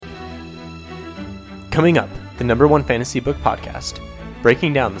Coming up, the #1 fantasy book podcast,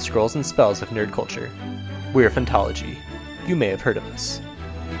 breaking down the scrolls and spells of nerd culture. We're Phantology. You may have heard of us.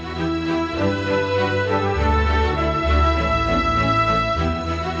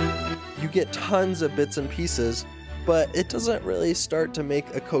 You get tons of bits and pieces, but it doesn't really start to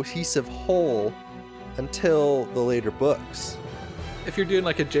make a cohesive whole until the later books. If you're doing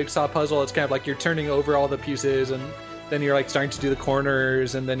like a jigsaw puzzle, it's kind of like you're turning over all the pieces and then you're like starting to do the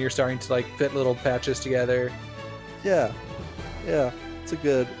corners and then you're starting to like fit little patches together. Yeah, it's a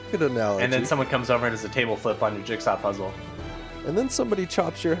good analogy. And then someone comes over and does a table flip on your jigsaw puzzle. And then somebody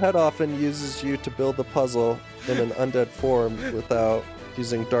chops your head off and uses you to build the puzzle in an undead form without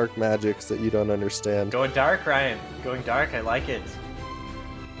using dark magics that you don't understand. Going dark, Ryan. Going dark, I like it.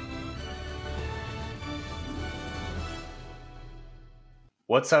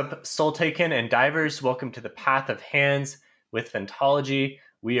 What's up, Soul Taken and Divers? Welcome to the Path of Hands with Phantology.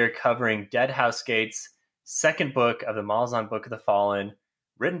 We are covering Dead House Gates, second book of the Malazan Book of the Fallen,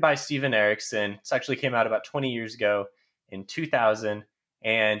 written by Steven Erikson. This actually came out about 20 years ago in 2000.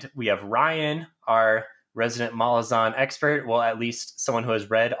 And we have Ryan, our resident Malazan expert, well, at least someone who has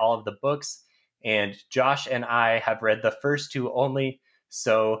read all of the books. And Josh and I have read the first two only.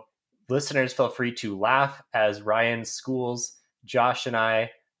 So listeners, feel free to laugh as Ryan schools Josh and I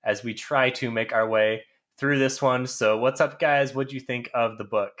as we try to make our way through this one. So what's up, guys? What do you think of the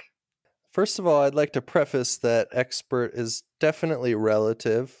book? First of all, I'd like to preface that expert is definitely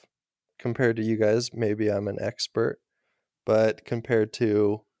relative. Compared to you guys, maybe I'm an expert. But compared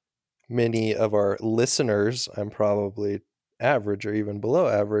to many of our listeners, I'm probably average or even below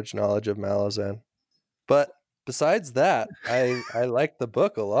average knowledge of Malazan. But besides that, I like the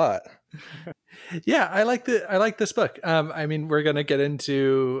book a lot. Yeah, I like this book. I mean, we're going to get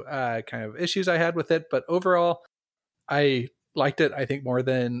into kind of issues I had with it, but overall, I liked it, I think, more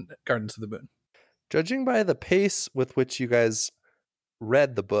than Gardens of the Moon. Judging by the pace with which you guys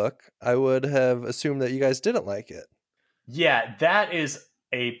read the book, I would have assumed that you guys didn't like it. Yeah, that is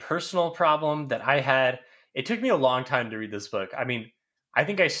a personal problem that I had. It took me a long time to read this book. I mean, I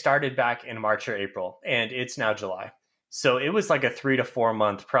think I started back in March or April, and it's now July. So it was like a 3 to 4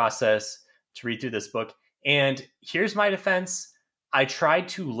 month process to read through this book. And here's my defense. I tried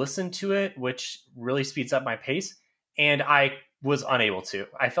to listen to it, which really speeds up my pace, and I was unable to.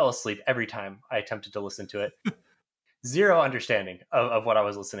 I fell asleep every time I attempted to listen to it. Zero understanding of what I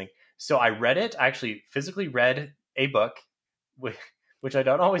was listening. So I read it. I actually physically read a book, which I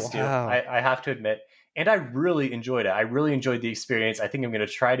don't always do, I have to admit. And I really enjoyed it. I really enjoyed the experience. I think I'm going to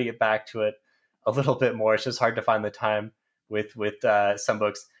try to get back to it a little bit more. It's just hard to find the time with some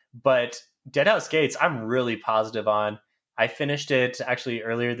books. But Dead House Gates, I'm really positive on. I finished it actually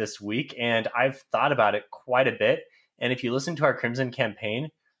earlier this week, and I've thought about it quite a bit. And if you listen to our Crimson Campaign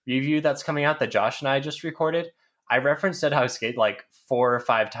review that's coming out that Josh and I just recorded, I referenced Dead House Gate like 4 or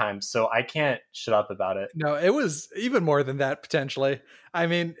 5 times, so I can't shut up about it. No, it was even more than that, potentially. I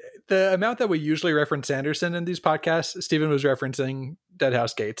mean, the amount that we usually reference Sanderson in these podcasts, Stephen was referencing Dead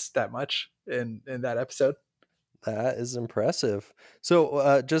House Gates that much in that episode. That is impressive.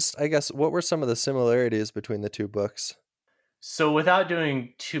 So just, I guess, what were some of the similarities between the two books? So without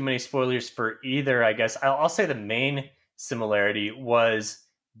doing too many spoilers for either, I guess, I'll say the main similarity was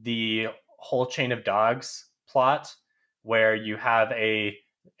the whole Chain of Dogs plot, where you have a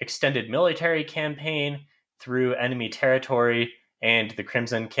extended military campaign through enemy territory, and the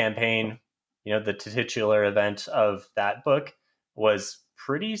Crimson Campaign, you know, the titular event of that book was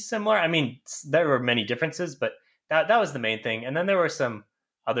pretty similar. I mean, there were many differences, but that was the main thing. And then there were some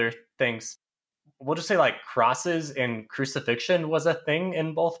other things. We'll just say like crosses and crucifixion was a thing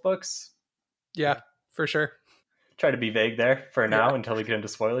in both books. Yeah, for sure. Try to be vague there for now until we get into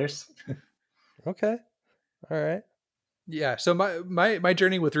spoilers. Okay. All right. Yeah. So my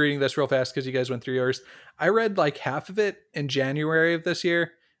journey with reading this real fast, because you guys went through yours, I read like half of it in January of this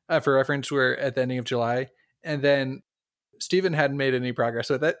year. For reference, we're at the ending of July. And then Stephen hadn't made any progress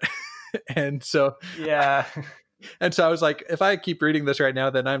with it. And so, yeah. And so I was like, if I keep reading this right now,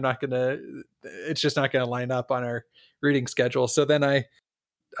 then it's just not going to line up on our reading schedule. So then I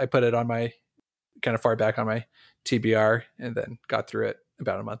put it on my kind of far back on my TBR and then got through it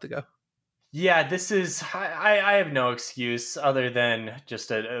about a month ago. Yeah, this is, I have no excuse other than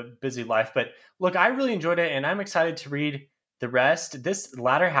just a busy life. But look, I really enjoyed it, and I'm excited to read the rest. This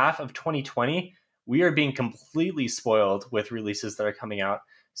latter half of 2020, we are being completely spoiled with releases that are coming out.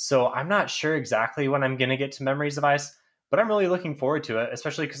 So I'm not sure exactly when I'm going to get to Memories of Ice, but I'm really looking forward to it,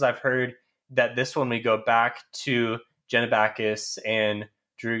 especially because I've heard that this one we go back to Genebacus and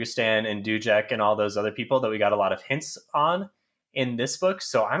Drugistan and Dujek and all those other people that we got a lot of hints on in this book.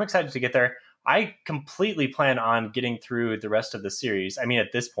 So I'm excited to get there. I completely plan on getting through the rest of the series. I mean,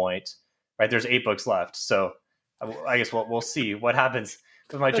 at this point, right, there's 8 books left. So I guess we'll see what happens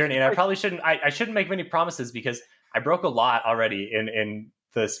with my journey. And I probably shouldn't, I shouldn't make many promises because I broke a lot already in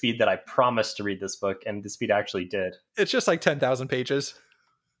the speed that I promised to read this book and the speed I actually did. It's just like 10,000 pages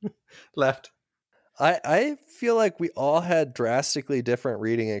left. I feel like we all had drastically different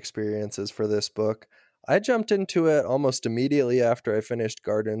reading experiences for this book. I jumped into it almost immediately after I finished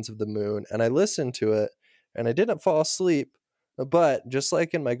Gardens of the Moon, and I listened to it, and I didn't fall asleep. But just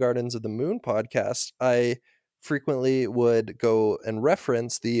like in my Gardens of the Moon podcast, I frequently would go and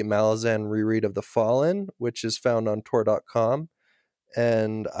reference the Malazan reread of The Fallen, which is found on Tor.com.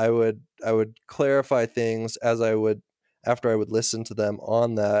 And I would clarify things as I would after I would listen to them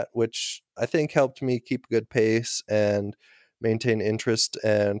on that, which I think helped me keep a good pace and maintain interest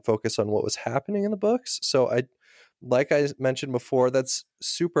and focus on what was happening in the books. So like I mentioned before, that's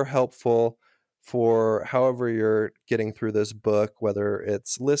super helpful for however you're getting through this book, whether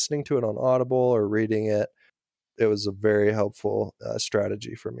it's listening to it on Audible or reading it. It was a very helpful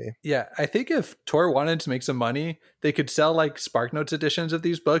strategy for me. Yeah, I think if Tor wanted to make some money, they could sell like SparkNotes editions of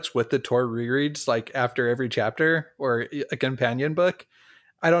these books with the Tor rereads, like after every chapter, or a companion book.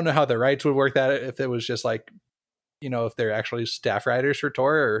 I don't know how the rights would work that if it was just like, if they're actually staff writers for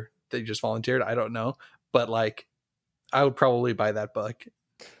Tor or they just volunteered. I don't know, but like, I would probably buy that book.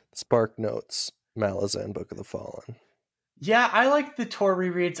 SparkNotes, Malazan Book of the Fallen. Yeah, I like the Tor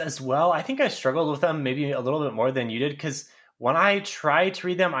rereads as well. I think I struggled with them maybe a little bit more than you did because when I try to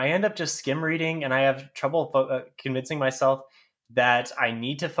read them, I end up just skim reading and I have trouble convincing myself that I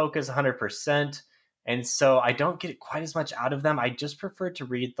need to focus 100%. And so I don't get quite as much out of them. I just prefer to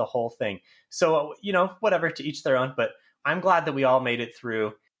read the whole thing. So, whatever, to each their own. But I'm glad that we all made it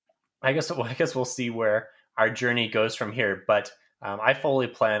through. I guess we'll see where our journey goes from here. But I fully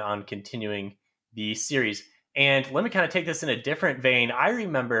plan on continuing the series. And let me kind of take this in a different vein. I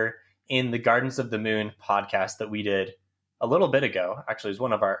remember in the Gardens of the Moon podcast that we did a little bit ago, actually it was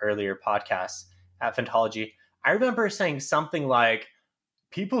one of our earlier podcasts at Phantology, I remember saying something like,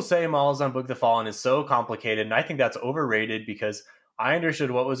 people say Malazan Book of the Fallen is so complicated, and I think that's overrated because I understood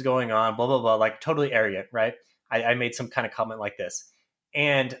what was going on, blah, blah, blah, like totally arrogant, right? I made some kind of comment like this.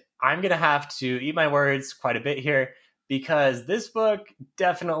 And I'm going to have to eat my words quite a bit here, because this book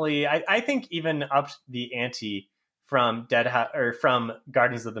definitely, I think, even upped the ante from from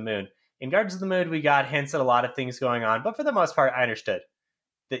Gardens of the Moon. In Gardens of the Moon, we got hints at a lot of things going on, but for the most part, I understood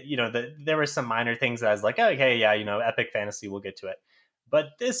that, there were some minor things that I was like, okay, yeah, epic fantasy, we'll get to it.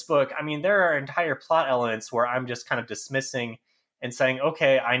 But this book, I mean, there are entire plot elements where I'm just kind of dismissing and saying,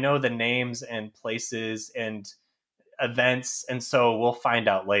 okay, I know the names and places and events, and so we'll find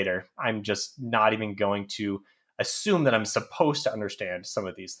out later. I'm just not even going to assume that I'm supposed to understand some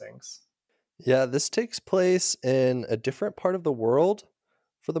of these things. Yeah, this takes place in a different part of the world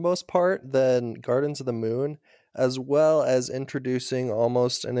for the most part than Gardens of the Moon, as well as introducing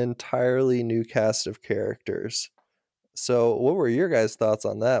almost an entirely new cast of characters. So what were your guys' thoughts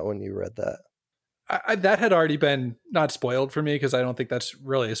on that when you read that? That had already been not spoiled for me because I don't think that's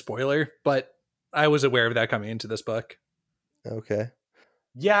really a spoiler, but I was aware of that coming into this book. Okay.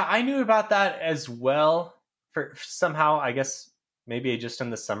 Yeah, I knew about that as well. For somehow, I guess maybe just in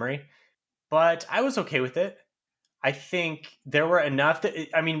the summary, but I was okay with it. I think there were enough that,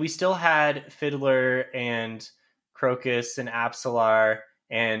 we still had Fiddler and Crocus and Apsalar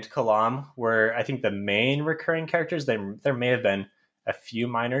and Kalam were, I think, the main recurring characters. There may have been a few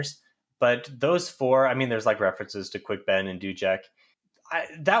minors, but those 4, there's like references to Quick Ben and Dujek.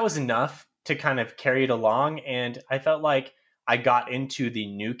 That was enough to kind of carry it along, and I felt like I got into the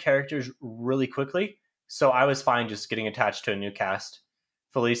new characters really quickly. So I was fine just getting attached to a new cast.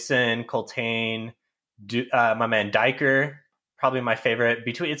 Felicen, Coltane, my man Diker, probably my favorite.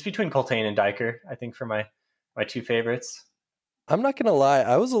 It's between Coltane and Diker, I think, for my 2 favorites. I'm not going to lie.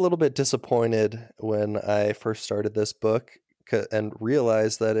 I was a little bit disappointed when I first started this book and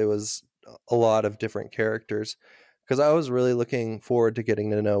realized that it was a lot of different characters, because I was really looking forward to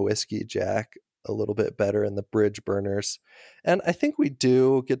getting to know Whiskey Jack a little bit better and the Bridge Burners. And I think we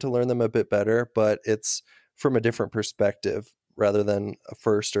do get to learn them a bit better, but it's from a different perspective rather than a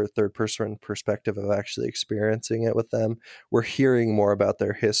first or third person perspective of actually experiencing it with them. We're hearing more about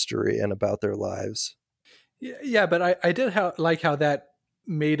their history and about their lives. Yeah, but I did like how that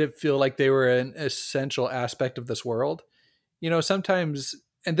made it feel like they were an essential aspect of this world. Sometimes,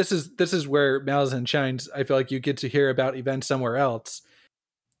 and this is where Malazan shines, I feel like you get to hear about events somewhere else,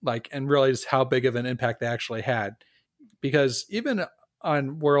 and realize how big of an impact they actually had. Because even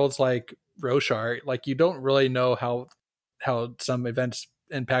on worlds like Roshar, you don't really know how some events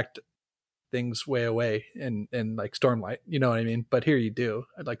impact things way away in like Stormlight. You know what I mean? But here you do,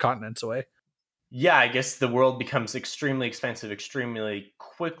 like continents away. Yeah, I guess the world becomes extremely expensive extremely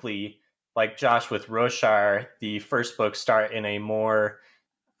quickly. Like Josh with Roshar, the first books start in a more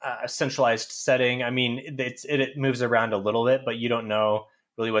centralized setting. I mean, it moves around a little bit, but you don't know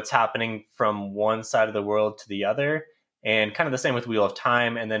really what's happening from one side of the world to the other. And kind of the same with Wheel of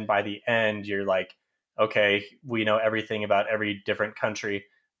Time. And then by the end, you're like, okay, we know everything about every different country.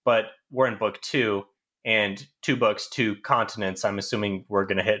 But we're in book 2, and 2 books, 2 continents. I'm assuming we're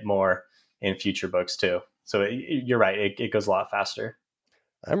going to hit more in future books too. So you're right. It goes a lot faster.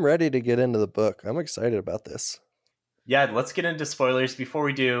 I'm ready to get into the book. I'm excited about this. Yeah, let's get into spoilers. Before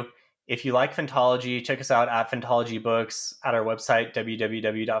we do, if you like Phantology, check us out at Phantology Books at our website,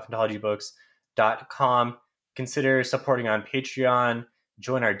 www.phantologybooks.com. Consider supporting on Patreon,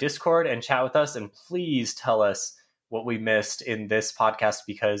 join our Discord, and chat with us. And please tell us what we missed in this podcast,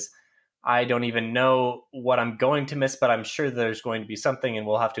 because I don't even know what I'm going to miss, but I'm sure there's going to be something, and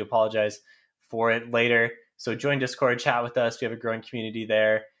we'll have to apologize for it later. So join Discord, chat with us. We have a growing community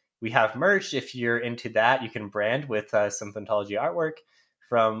there. We have merch. If you're into that, you can brand with some Phantology artwork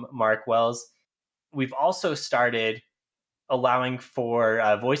from Mark Wells. We've also started allowing for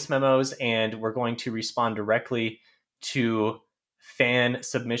voice memos, and we're going to respond directly to fan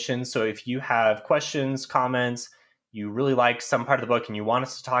submissions. So if you have questions, comments, you really like some part of the book and you want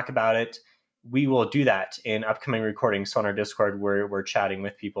us to talk about it, we will do that in upcoming recordings. So on our Discord, we're chatting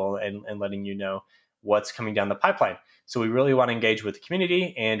with people and letting you know what's coming down the pipeline. So we really want to engage with the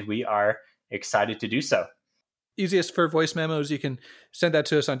community, and we are excited to do so. Easiest for voice memos, you can send that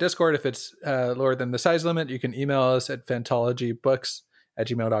to us on Discord. If it's lower than the size limit, you can email us at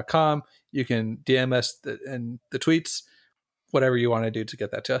phantologybooks@gmail.com. You can DM us in the tweets, whatever you want to do to get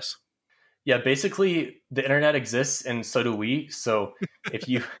that to us. Yeah, basically the internet exists, and so do we. So if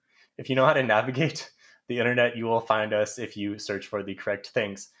you know how to navigate the internet, you will find us if you search for the correct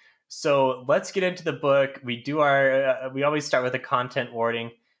things. So let's get into the book. We always start with a content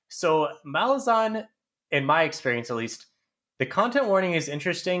warning. So Malazan, in my experience at least, the content warning is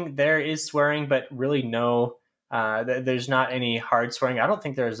interesting. There is swearing, but really there's not any hard swearing. I don't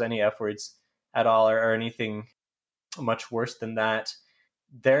think there's any F words at all or anything much worse than that.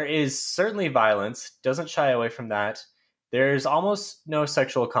 There is certainly violence, doesn't shy away from that. There's almost no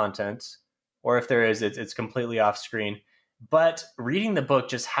sexual content, or if there is, it's completely off screen. But reading the book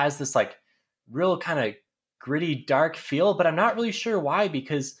just has this like real kind of gritty, dark feel, but I'm not really sure why,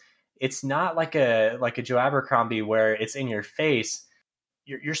 because it's not like a Joe Abercrombie where it's in your face.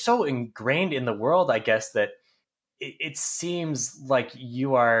 You're so ingrained in the world, I guess, that it seems like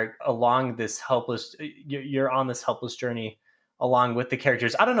you are you're on this helpless journey along with the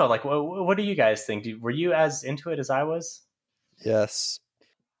characters. I don't know, like, what do you guys think? Were you as into it as I was? Yes.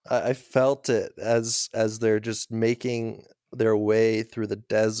 I felt it as they're just making their way through the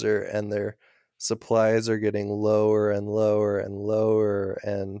desert, and their supplies are getting lower and lower and lower,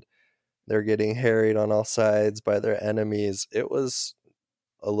 and they're getting harried on all sides by their enemies. It was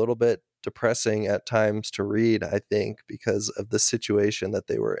a little bit depressing at times to read, I think, because of the situation that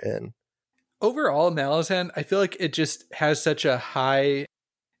they were in. Overall, Malazan, I feel like it just has such a high,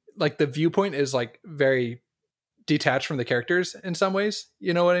 like the viewpoint is like very detached from the characters in some ways.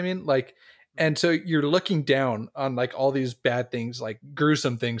 You know what I mean? Like, and so you're looking down on like all these bad things, like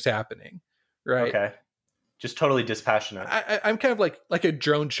gruesome things happening, right? Okay. Just totally dispassionate. I'm kind of like a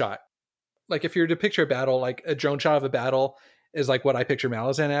drone shot. Like if you're to picture a battle, like a drone shot of a battle is like what I picture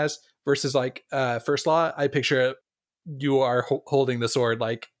Malazan as, versus like First Law. I picture you are holding the sword,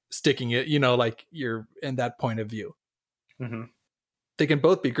 like sticking it, you know, like you're in that point of view. Mm-hmm. They can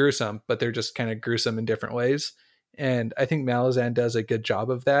both be gruesome, but they're just kind of gruesome in different ways. And I think Malazan does a good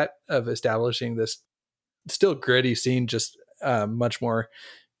job of that, of establishing this still gritty scene, just much more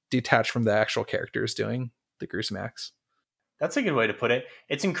detached from the actual characters doing the gruesome acts. That's a good way to put it.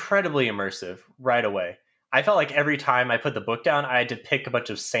 It's incredibly immersive right away. I felt like every time I put the book down, I had to pick a bunch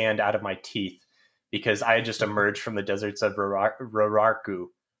of sand out of my teeth because I had just emerged from the deserts of Raraku.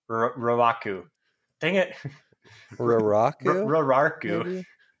 Dang it. Raraku? Raraku.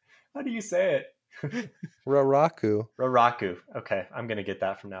 How do you say it? Raraku. Raraku. Okay, I'm going to get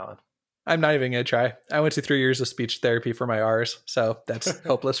that from now on. I'm not even going to try. I went to 3 years of speech therapy for my R's, so that's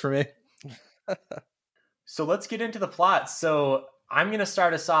hopeless for me. So let's get into the plot. So I'm going to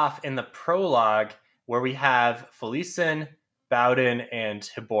start us off in the prologue where we have Felisen, Bowden, and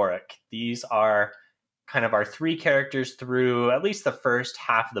Hiborik. These are kind of our 3 characters through at least the first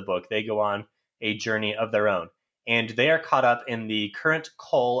half of the book. They go on a journey of their own, and they are caught up in the current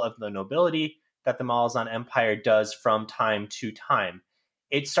cull of the nobility that the Malazan Empire does from time to time.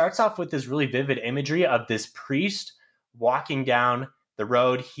 it starts off with this really vivid imagery of this priest walking down the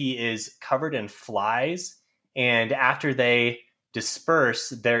road. He is covered in flies, and after they disperse,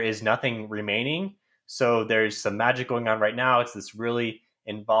 there is nothing remaining. So there's some magic going on right now. It's this really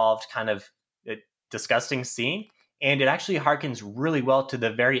involved kind of disgusting scene. And it actually harkens really well to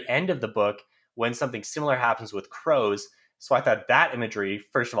the very end of the book when something similar happens with crows. So I thought that imagery,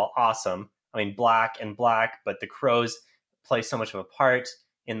 first of all, awesome. I mean, black and black, but the crows play so much of a part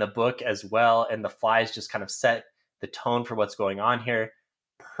in the book as well. And the flies just kind of set the tone for what's going on here.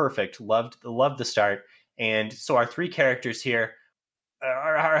 Perfect. Loved the start. And so our three characters here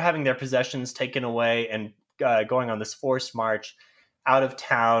are having their possessions taken away and going on this forced march out of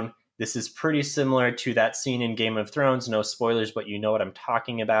town. This is pretty similar to that scene in Game of Thrones. No spoilers, but you know what I'm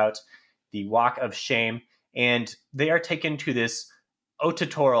talking about. The Walk of Shame. And they are taken to this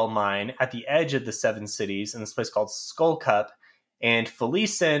Otatoral mine at the edge of the Seven Cities in this place called Skullcup. And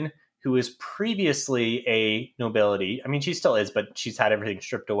Felicen, who is previously a nobility, I mean, she still is, but she's had everything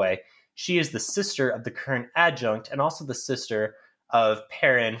stripped away. She is the sister of the current adjunct and also the sister of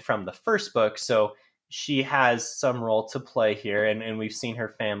Perrin from the first book. So she has some role to play here, and we've seen her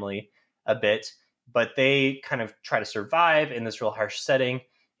family a bit, but they kind of try to survive in this real harsh setting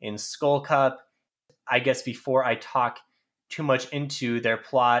in Skullcup. I guess before I talk too much into their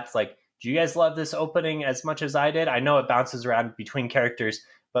plot, like, do you guys love this opening as much as I did? I know it bounces around between characters,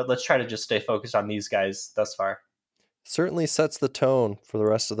 but let's try to just stay focused on these guys thus far. Certainly sets the tone for the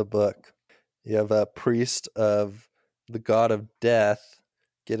rest of the book. You have a priest of the god of death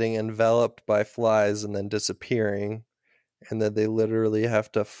getting enveloped by flies and then disappearing, and then they literally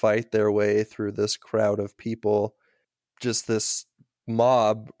have to fight their way through this crowd of people, just this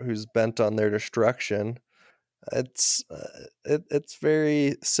mob who's bent on their destruction. It's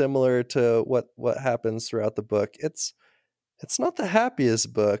very similar to what happens throughout the book. It's not the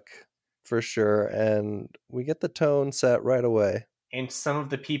happiest book for sure, and we get the tone set right away. And some of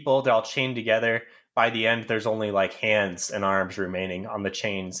the people, they're all chained together. By the end, there's only like hands and arms remaining on the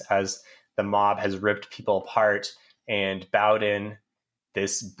chains as the mob has ripped people apart. And Bowden,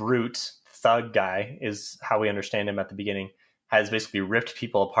 this brute thug guy, is how we understand him at the beginning, has basically ripped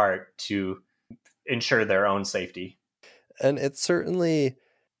people apart to ensure their own safety. And it's certainly,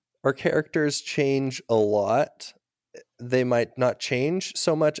 our characters change a lot. They might not change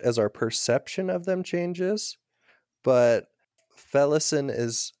so much as our perception of them changes, but Felicen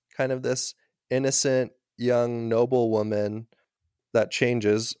is kind of this innocent young noblewoman that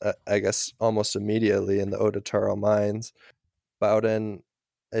changes, I guess, almost immediately in the Otataral mines. Bowden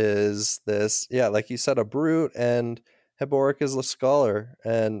is this, like you said, a brute, and Heboric is a scholar,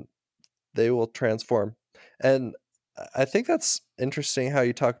 and they will transform. And I think that's interesting how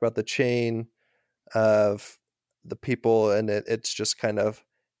you talk about the chain of the people, and it's just kind of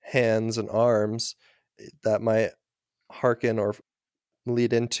hands and arms. That might hearken or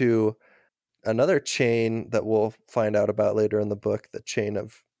lead into another chain that we'll find out about later in the book, the chain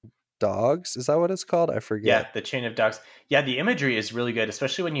of dogs. Is that what it's called? I forget. Yeah, the chain of dogs. Yeah, the imagery is really good,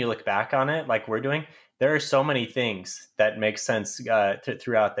 especially when you look back on it like we're doing. There are so many things that make sense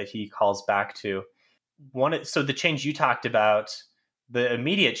throughout that he calls back to. So the change you talked about, the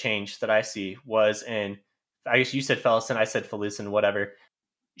immediate change that I see was in, I guess you said Felicen, I said Felicen, whatever.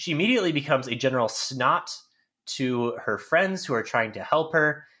 She immediately becomes a general snot to her friends who are trying to help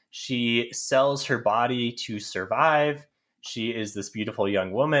her. She sells her body to survive. She is this beautiful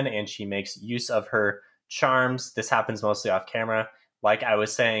young woman, and she makes use of her charms. This happens mostly off camera, like I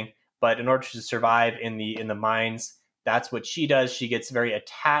was saying. But in order to survive in the mines, that's what she does. She gets very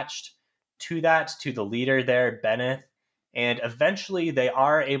attached to the leader there, Benneth. And eventually they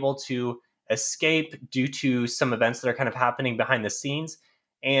are able to escape due to some events that are kind of happening behind the scenes.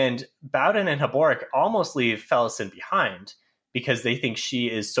 And Bowden and Heboric almost leave Felicen behind because they think she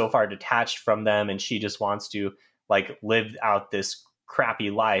is so far detached from them, and she just wants to like live out this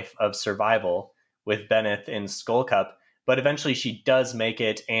crappy life of survival with Benneth in Skullcup. But eventually she does make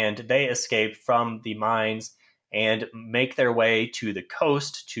it, and they escape from the mines and make their way to the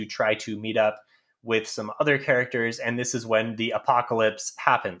coast to try to meet up with some other characters. And this is when the apocalypse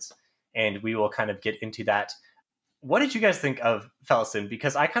happens, and we will kind of get into that. What did you guys think of Felicen?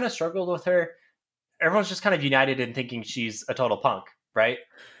 Because I kind of struggled with her. Everyone's just kind of united in thinking she's a total punk, right?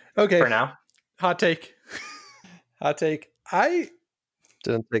 Okay. For now. Hot take. Hot take. I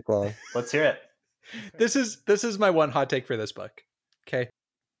didn't take long. Let's hear it. This is my one hot take for this book. Okay.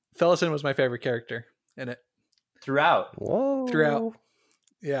 Felicen was my favorite character in it. Throughout. Whoa. Throughout.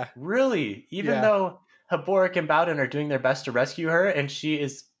 Yeah. Really? Even though Heboric and Bowden are doing their best to rescue her, and she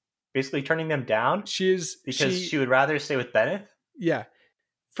is basically turning them down? She would rather stay with Benneth? Yeah.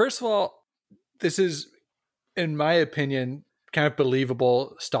 First of all, this is, in my opinion, kind of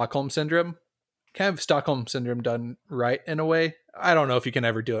believable Stockholm syndrome. Kind of Stockholm syndrome done right in a way. I don't know if you can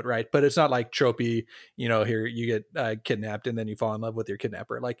ever do it right, but it's not like tropey, here you get kidnapped and then you fall in love with your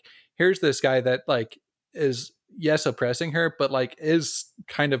kidnapper. Like, here's this guy that like is, yes, oppressing her, but like is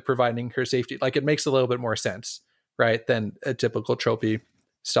kind of providing her safety. Like, it makes a little bit more sense, right, than a typical tropey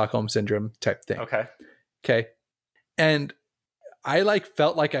Stockholm syndrome type thing. Okay. And I like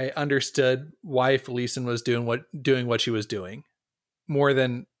felt like I understood why Felicen was doing what she was doing more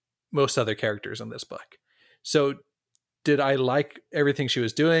than most other characters in this book. So did I like everything she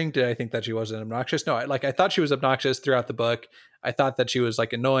was doing? Did I think that she wasn't obnoxious? No, I thought she was obnoxious throughout the book. I thought that she was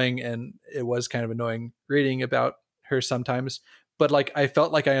like annoying, and it was kind of annoying reading about her sometimes, but like I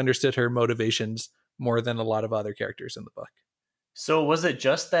felt like I understood her motivations more than a lot of other characters in the book. So was it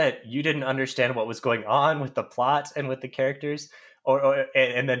just that you didn't understand what was going on with the plot and with the characters?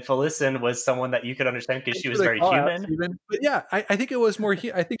 And then Felicen was someone that you could understand because she was very human? But yeah, I think it was more,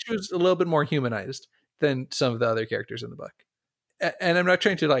 I think she was a little bit more humanized than some of the other characters in the book. And I'm not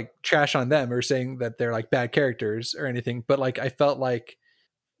trying to like trash on them or saying that they're like bad characters or anything, but like I felt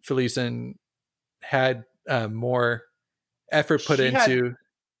Felicen had more effort put into.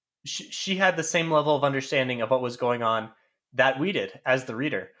 She had the same level of understanding of what was going on that we did as the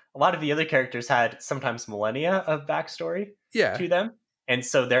reader. A lot of the other characters had sometimes millennia of backstory to them, and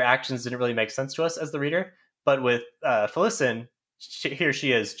so their actions didn't really make sense to us as the reader. But with Felicen, here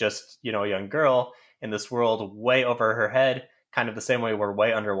she is, just a young girl in this world way over her head, kind of the same way we're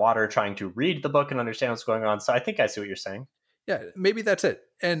way underwater trying to read the book and understand what's going on. So I think I see what you're saying. Yeah, maybe that's it.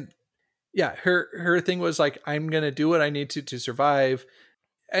 And yeah, her thing was like, I'm gonna do what I need to survive.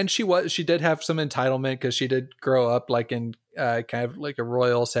 And she did have some entitlement because she did grow up like in kind of like a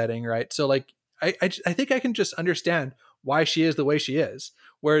royal setting, right? So like I think I can just understand why she is the way she is.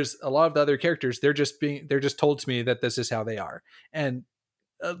 Whereas a lot of the other characters, they're just told to me that this is how they are, and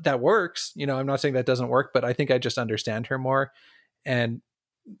that works. I'm not saying that doesn't work, but I think I just understand her more. And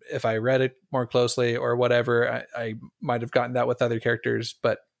if I read it more closely or whatever, I might have gotten that with other characters,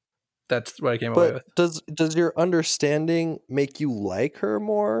 but that's what I came away with. Does your understanding make you like her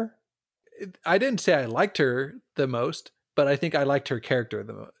more? I didn't say I liked her the most, but I think I liked her character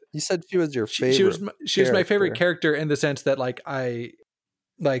the most. You said she was your favorite. She was my favorite character in the sense that I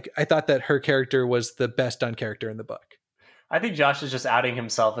thought that her character was the best done character in the book. I think Josh is just outing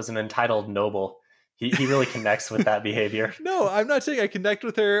himself as an entitled noble. He really connects with that behavior. No, I'm not saying I connect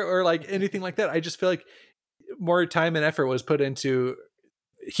with her or like anything like that. I just feel like more time and effort was put into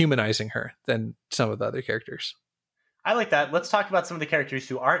humanizing her than some of the other characters. I like that. Let's talk about some of the characters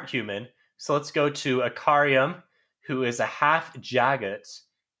who aren't human. So let's go to Ikariam, who is a half Jagged.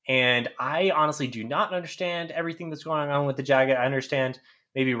 And I honestly do not understand everything that's going on with the Jagged. I understand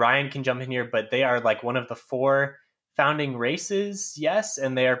maybe Ryan can jump in here, but they are like one of the 4 founding races, yes,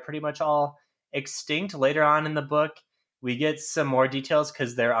 and they are pretty much all extinct. Later on in the book, we get some more details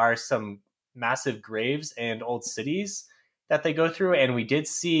because there are some massive graves and old cities that they go through, and we did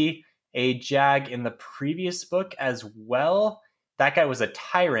see a Jag in the previous book as well. That guy was a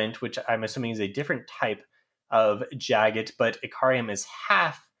tyrant, which I'm assuming is a different type of Jagged, but Ikariam is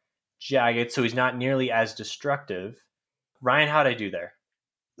half Jagged, so he's not nearly as destructive. Ryan, how'd I do there?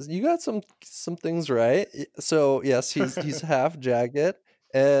 You got some things right. So yes, he's half Jagged,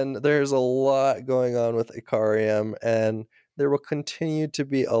 and there's a lot going on with Ikariam, and there will continue to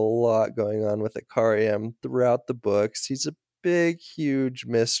be a lot going on with Ikariam throughout the books. He's a big, huge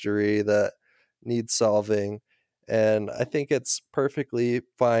mystery that needs solving. And I think it's perfectly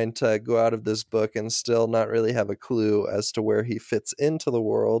fine to go out of this book and still not really have a clue as to where he fits into the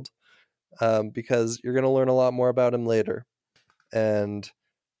world, because you're going to learn a lot more about him later. And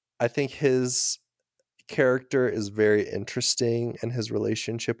I think his character is very interesting, and his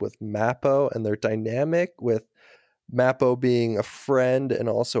relationship with Mappo and their dynamic, with Mappo being a friend and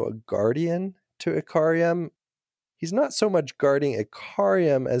also a guardian to Ikariam. He's not so much guarding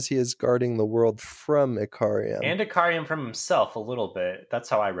Ikariam as he is guarding the world from Ikariam. And Ikariam from himself a little bit. That's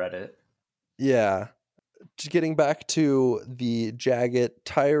how I read it. Yeah. Getting back to the Jagged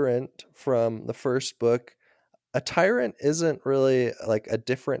tyrant from the first book, a tyrant isn't really like a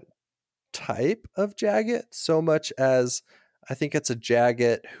different type of Jagged so much as I think it's a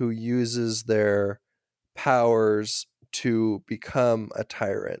Jagged who uses their powers to become a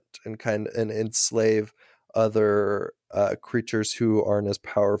tyrant and enslave other creatures who aren't as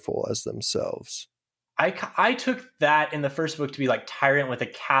powerful as themselves. I took that in the first book to be like tyrant with a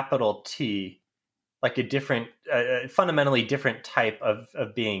capital T, like a different, fundamentally different type of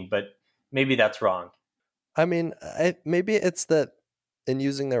being, but maybe that's wrong. I mean, maybe it's that in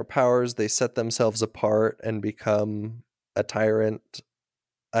using their powers, they set themselves apart and become a tyrant.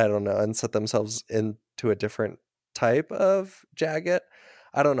 I don't know, and set themselves into a different type of Jagged.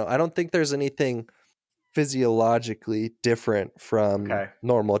 I don't know. I don't think there's anything physiologically different from Okay.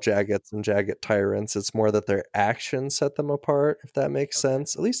 normal Jaggeds and Jagged tyrants. It's more that their actions set them apart, if that makes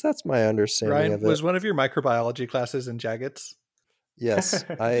sense. At least that's my understanding Ryan, of it. was one of your microbiology classes in Jaggeds? Yes,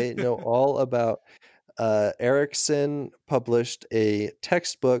 I know all about. Erickson published a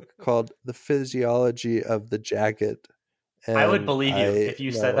textbook called The Physiology of the Jagged. I would and believe you. I If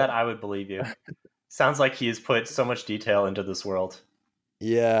you said know- that, I would believe you. Sounds like he has put so much detail into this world.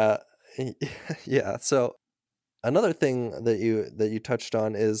 Yeah, yeah. So another thing that you touched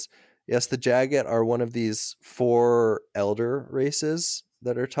on is, yes, the Jagged are one of these 4 elder races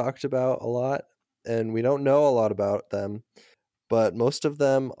that are talked about a lot, and we don't know a lot about them, but most of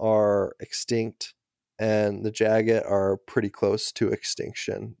them are extinct, and the Jagged are pretty close to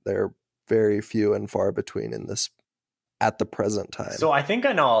extinction. They're very few and far between in this at the present time. So I think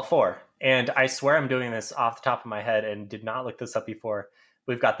I know all 4. And I swear I'm doing this off the top of my head and did not look this up before.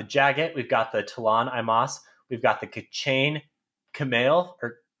 We've got the Jagged, we've got the Talon Imas, we've got the Kachane Kamale,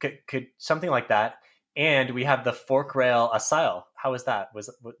 or something like that. And we have the Fork Rail Asyl. How was that?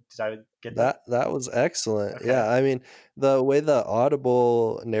 Did I get that? That was excellent. Okay. Yeah, I mean, the way the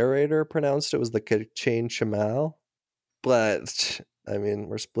Audible narrator pronounced it was the Kachane Shamal. But I mean,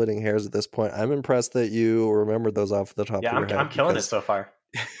 we're splitting hairs at this point. I'm impressed that you remembered those off the top Yeah, of your head. I'm killing it because so far.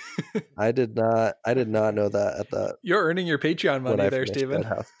 I did not know that at the You're earning your Patreon when money I there, finished Stephen. Dead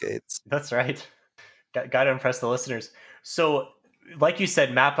House Gates. That's right. Got to impress the listeners. So, like you said,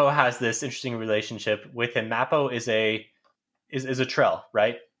 Mappo has this interesting relationship with him. Mappo is a Trell,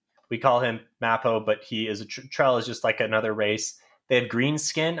 right? We call him Mappo, but he is a Trell is just like another race. They have green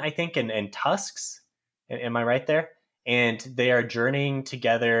skin, I think, and tusks. Am I right there? And they are journeying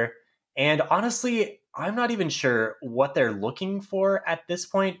together. And honestly, I'm not even sure what they're looking for at this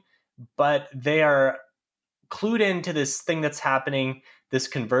point, but they are clued into this thing that's happening, this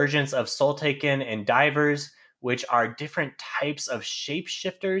convergence of Soul Taken and Divers, which are different types of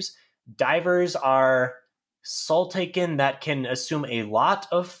shapeshifters. Divers are Soul Taken that can assume a lot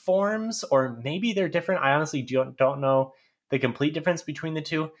of forms, or maybe they're different. I honestly don't know the complete difference between the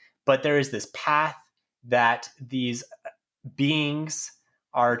two, but there is this path that these beings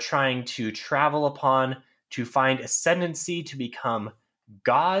are trying to travel upon to find ascendancy, to become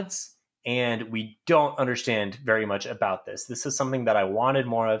gods, and we don't understand very much about this. This is something that I wanted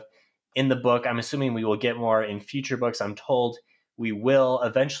more of in the book. I'm assuming we will get more in future books. I'm told we will.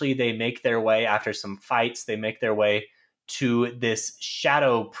 Eventually, they make their way, after some fights, they make their way to this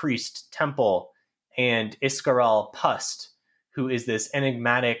shadow priest temple, and Iskarel Pust, who is this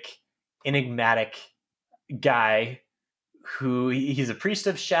enigmatic guy who he's a priest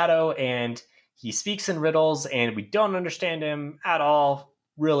of shadow, and he speaks in riddles, and we don't understand him at all,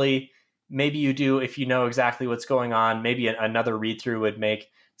 really. Maybe you do if you know exactly what's going on. Maybe another read-through would make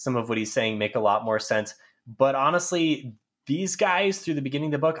some of what he's saying make a lot more sense. But honestly, these guys, through the beginning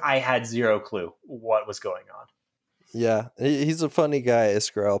of the book, I had zero clue what was going on. Yeah, he's a funny guy,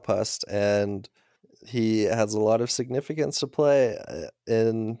 Iskarel Pust, and he has a lot of significance to play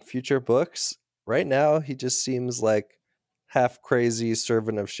in future books. Right now, he just seems like half crazy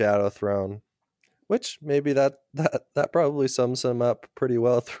servant of Shadow Throne, which maybe that probably sums him up pretty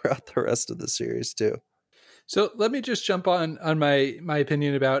well throughout the rest of the series too. So let me just jump on my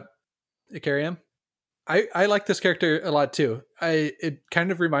opinion about Ikariam. I like this character a lot too. It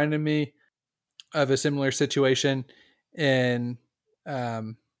kind of reminded me of a similar situation in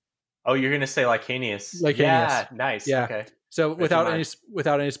Oh, you're gonna say Lycanius. Lycanius. Yeah, nice. Yeah. Okay. So Good to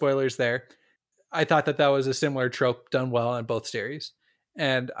without any spoilers there, I thought that was a similar trope done well in both series.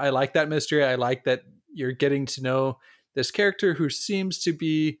 And I like that mystery. I like that you're getting to know this character who seems to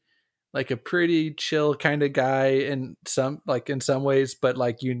be like a pretty chill kind of guy in some ways, but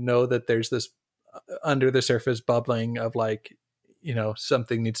like, you know, that there's this under the surface bubbling of like, you know,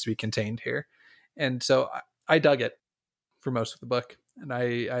 something needs to be contained here. And so I dug it for most of the book, and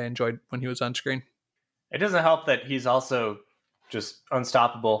I enjoyed when he was on screen. It doesn't help that he's also just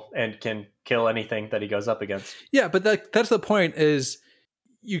unstoppable and can kill anything that he goes up against. Yeah, but that's the point, is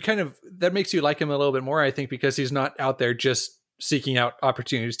you kind of, that makes you like him a little bit more, I think, because he's not out there just seeking out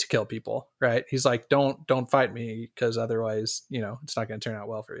opportunities to kill people, right? He's like, don't fight me, because otherwise, you know, it's not going to turn out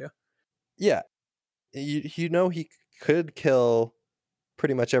well for you. Yeah, you know, he could kill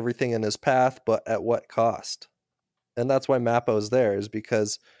pretty much everything in his path, but at what cost? And that's why Mappo's there, is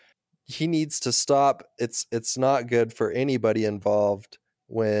because he needs to stop. It's not good for anybody involved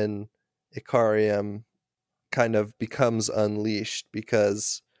when Ikariam kind of becomes unleashed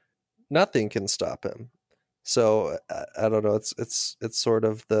because nothing can stop him. So I don't know. It's sort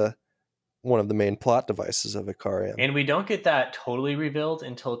of one of the main plot devices of Ikariam. And we don't get that totally revealed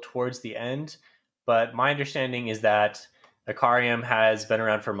until towards the end. But my understanding is that Ikariam has been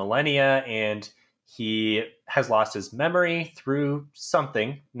around for millennia, and he has lost his memory through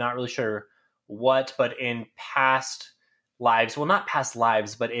something. Not really sure what, but in past lives, well, not past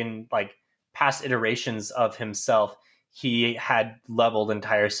lives, but in like past iterations of himself, he had leveled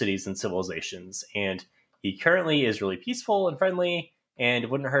entire cities and civilizations. And he currently is really peaceful and friendly and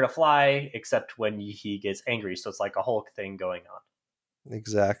wouldn't hurt a fly except when he gets angry. So it's like a Hulk thing going on.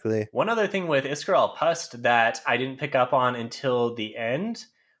 Exactly. One other thing with Iskar Pust that I didn't pick up on until the end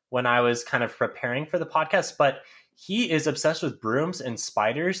when I was kind of preparing for the podcast, but he is obsessed with brooms and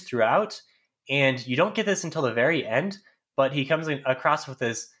spiders throughout. And you don't get this until the very end, but he comes across with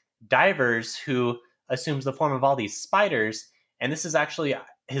this divers who assumes the form of all these spiders. And this is actually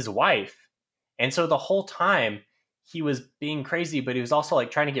his wife. And so the whole time he was being crazy, but he was also like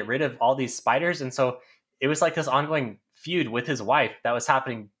trying to get rid of all these spiders. And so it was like this ongoing feud with his wife that was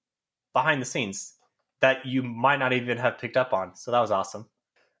happening behind the scenes that you might not even have picked up on. So that was awesome.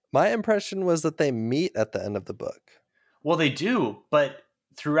 My impression was that they meet at the end of the book. Well, they do, but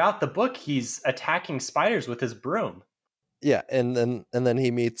throughout the book, he's attacking spiders with his broom. Yeah, and then he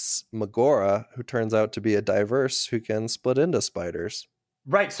meets Megora, who turns out to be a diverse who can split into spiders.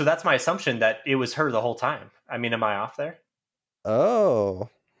 Right, so that's my assumption that it was her the whole time. I mean, am I off there? Oh,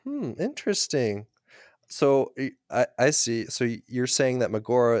 interesting. So I see. So you're saying that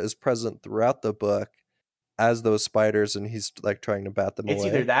Megora is present throughout the book as those spiders, and he's like trying to bat them away. It's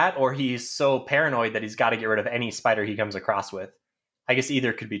either that, or he's so paranoid that he's got to get rid of any spider he comes across with. I guess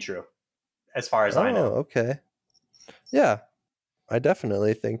either could be true, as far as I know. Okay. Yeah, I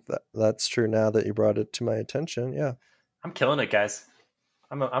definitely think that's true now that you brought it to my attention. Yeah, I'm killing it, guys.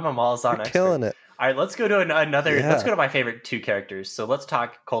 I'm a Malazan expert. Killing it. All right, let's go to another. Yeah. Let's go to my favorite two characters. So let's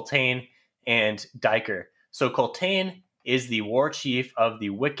talk Kultain and Diker. So Kultain is the war chief of the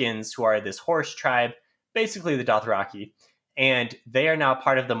Wiccans, who are this horse tribe, basically the Dothraki, and they are now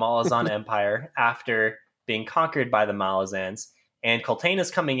part of the Malazan Empire after being conquered by the Malazans. And Kultain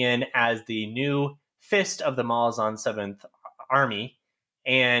is coming in as the new fist of the Malazan 7th Army,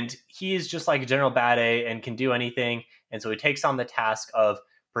 and he is just like General Bade and can do anything. And so he takes on the task of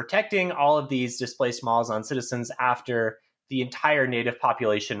protecting all of these displaced Malazan citizens after the entire native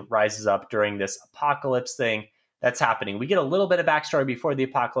population rises up during this apocalypse thing that's happening. We get a little bit of backstory before the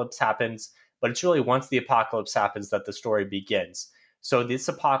apocalypse happens, but it's really once the apocalypse happens that the story begins. So this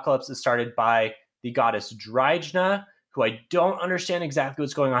apocalypse is started by the goddess Dryjna, who I don't understand exactly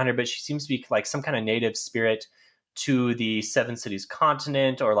what's going on here, but she seems to be like some kind of native spirit to the Seven Cities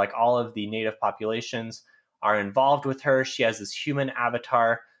continent, or like all of the native populations are involved with her. She has this human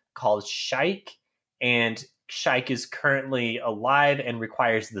avatar called Shaik, and Shaik is currently alive and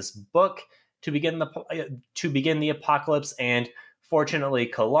requires this book to begin the apocalypse. And fortunately,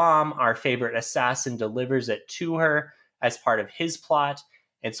 Kalam, our favorite assassin, delivers it to her as part of his plot.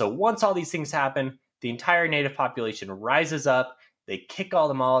 And so once all these things happen, the entire native population rises up. They kick all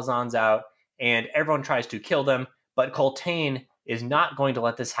the Malazans out, and everyone tries to kill them. But Kultain is not going to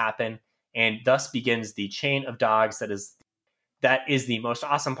let this happen, and thus begins the chain of dogs. That is the most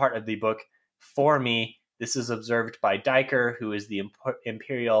awesome part of the book for me. This is observed by Diker, who is the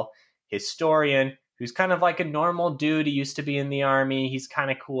imperial historian, who's kind of like a normal dude. He used to be in the army. He's kind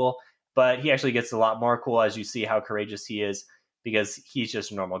of cool, but he actually gets a lot more cool as you see how courageous he is, because he's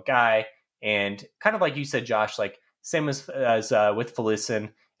just a normal guy. And kind of like you said, Josh, like same as with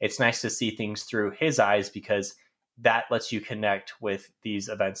Felicen, it's nice to see things through his eyes, because that lets you connect with these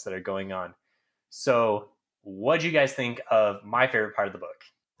events that are going on. So what do you guys think of my favorite part of the book?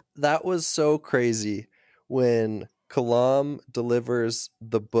 That was so crazy when Kalam delivers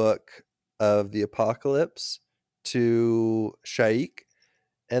the book of the apocalypse to Shaik,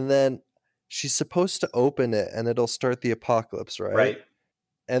 and then she's supposed to open it and it'll start the apocalypse, right? Right.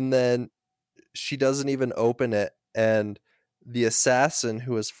 And then she doesn't even open it, and the assassin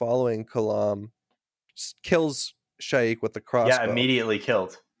who is following Kalam kills Shaik with the crossbow. Yeah, immediately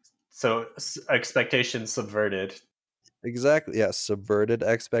killed. So expectations subverted. Exactly. Yes, subverted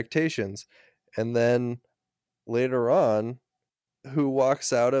expectations. And then later on, who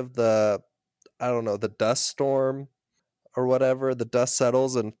walks out of the dust storm or whatever, the dust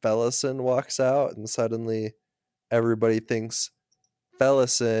settles and Felicen walks out, and suddenly everybody thinks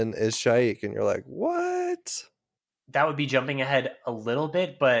Felicen is Shaik, and you're like, what? That would be jumping ahead a little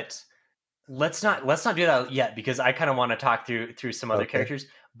bit, but let's not do that yet, because I kind of want to talk through some other characters.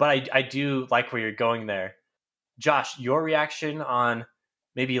 But I do like where you're going there. Josh, your reaction on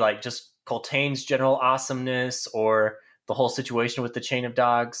maybe like just Coltane's general awesomeness or the whole situation with the chain of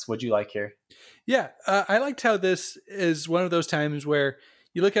dogs? What'd you like here? Yeah, I liked how this is one of those times where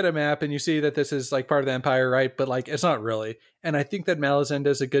you look at a map and you see that this is like part of the Empire, right? But like it's not really. And I think that Malazan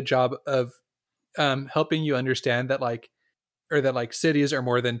does a good job of helping you understand that like cities are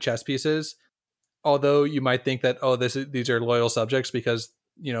more than chess pieces. Although you might think that these are loyal subjects because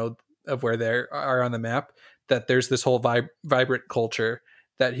of where they are on the map. That there's this whole vibrant culture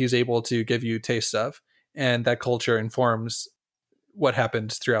that he's able to give you taste of, and that culture informs what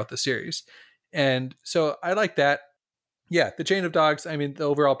happens throughout the series. And so I like that. Yeah, the chain of dogs. I mean, the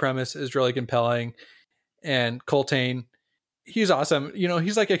overall premise is really compelling, and Coltane, he's awesome.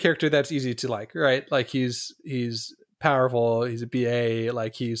 He's like a character that's easy to like, right? Like he's powerful. He's a BA.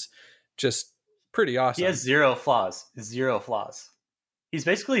 Like he's just pretty awesome. He has zero flaws. Zero flaws. He's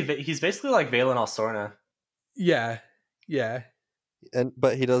basically like Valen Alsorna. Yeah.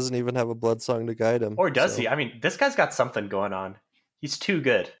 But he doesn't even have a blood song to guide him. Or does he? I mean, this guy's got something going on. He's too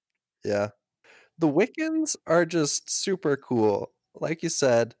good. Yeah. The Wiccans are just super cool. Like you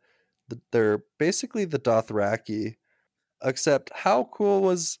said, they're basically the Dothraki. Except how cool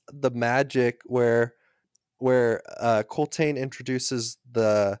was the magic where Coltane introduces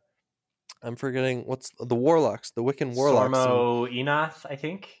I'm forgetting what's the warlocks, the Wiccan warlocks. Sormo Enath, I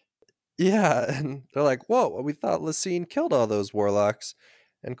think. Yeah, and they're like, whoa, we thought Lysine killed all those warlocks.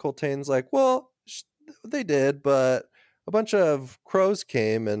 And Coltane's like, well, they did, but a bunch of crows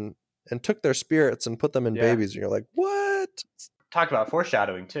came and took their spirits and put them in babies. And you're like, what? Talk about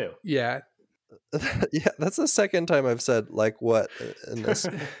foreshadowing, too. Yeah. Yeah, that's the second time I've said like what in this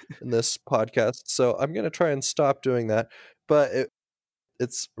in this podcast. So I'm going to try and stop doing that. But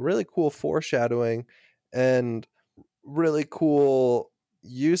it's really cool foreshadowing and really cool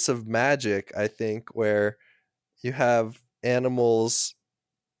use of magic, I think, where you have animals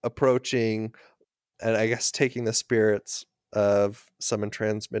approaching and I guess taking the spirits of someone,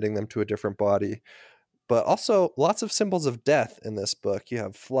 transmitting them to a different body. But also lots of symbols of death in this book. You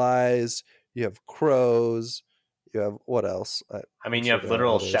have flies, you have crows, you have what else? I mean, you have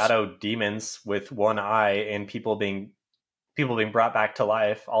literal shadow demons with one eye and people being brought back to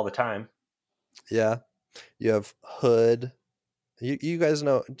life all the time. Yeah. You have Hood. You guys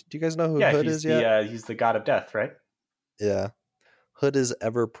know, do you guys know who Hood is yet? He's the god of death, right? Yeah. Hood is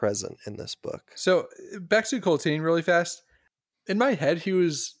ever present in this book. So back to Coltane really fast. In my head, he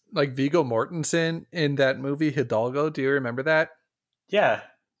was like Viggo Mortensen in that movie Hidalgo. Do you remember that? Yeah.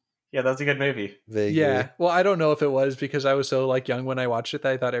 Yeah, that's a good movie. Vaguely. Yeah. Well, I don't know if it was because I was so like young when I watched it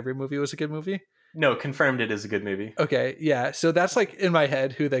that I thought every movie was a good movie. No, confirmed it is a good movie. Okay, yeah. So that's like in my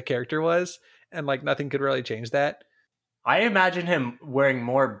head who the character was, and like nothing could really change that. I imagine him wearing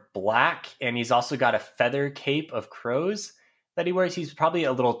more black, and he's also got a feather cape of crows that he wears. He's probably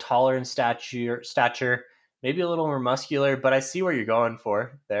a little taller in stature, maybe a little more muscular, but I see where you're going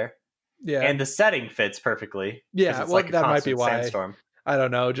for there. Yeah. And the setting fits perfectly. Yeah, it's well, like a that might be why. sandstorm. I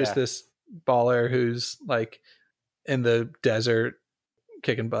don't know, just this baller who's like in the desert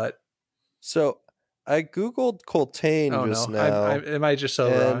kicking butt. So I Googled Coltane just now. Am I just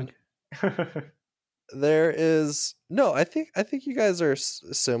so wrong? There is no. I think you guys are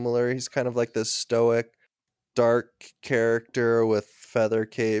similar. He's kind of like this stoic, dark character with feather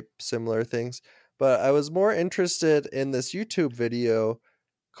cape, similar things. But I was more interested in this YouTube video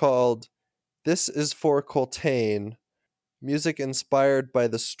called "This is for Coltane." Music inspired by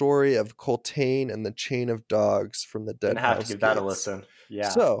the story of Coltane and the Chain of Dogs from the Dead House. Have to give that a listen. Yeah.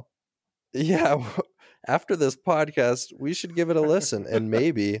 So, yeah, after this podcast, we should give it a listen, and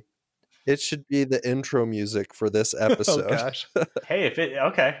maybe it should be the intro music for this episode. Oh gosh. Hey, if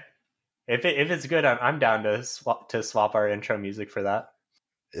it's good, I'm down to swap our intro music for that.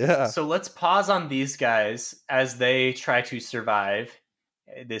 Yeah. So let's pause on these guys as they try to survive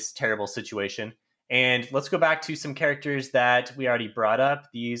this terrible situation. And let's go back to some characters that we already brought up.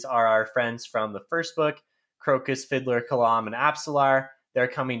 These are our friends from the first book, Crocus, Fiddler, Kalam, and Apsalar. They're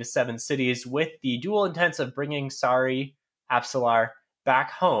coming to Seven Cities with the dual intents of bringing Sari, Apsalar,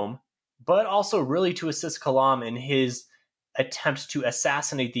 back home, but also really to assist Kalam in his attempt to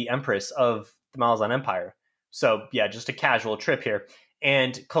assassinate the Empress of the Malazan Empire. So, yeah, just a casual trip here.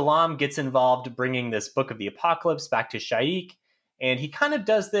 And Kalam gets involved bringing this Book of the Apocalypse back to Shaik. And he kind of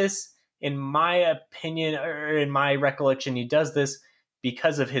does this, in my opinion, or in my recollection, he does this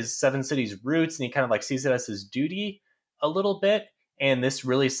because of his Seven Cities roots, and he kind of like sees it as his duty a little bit. And this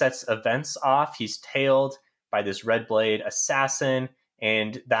really sets events off. He's tailed by this Red Blade assassin,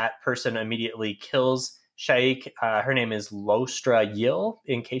 and that person immediately kills Shaik. Her name is Lostra Yil,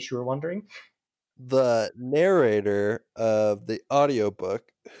 in case you were wondering. the narrator of the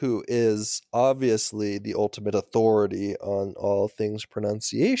audiobook, who is obviously the ultimate authority on all things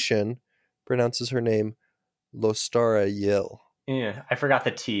pronunciation, pronounces her name Lostara Yill. Yeah, I forgot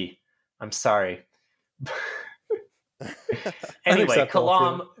the T. I'm sorry. Anyway,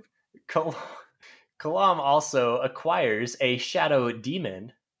 Kalam also acquires a shadow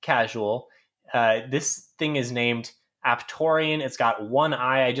demon casual. This thing is named Aptorian. It's got one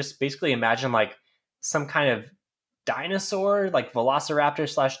eye. I just basically imagine like some kind of dinosaur, like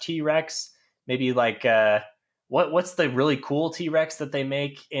Velociraptor / T-Rex. Maybe like what's the really cool T-Rex that they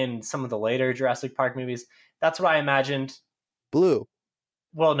make in some of the later Jurassic Park movies? That's what I imagined. Blue.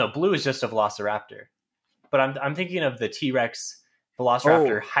 Well, no, Blue is just a Velociraptor. But I'm thinking of the T-Rex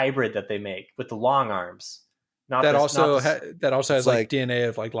Velociraptor hybrid that they make with the long arms. That also has like DNA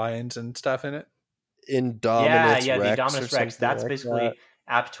of like lions and stuff in it. Indominus the Rex. Indominus Rex. That's like basically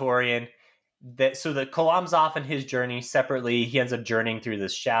Aptorian. So the Kalam's off on his journey separately. He ends up journeying through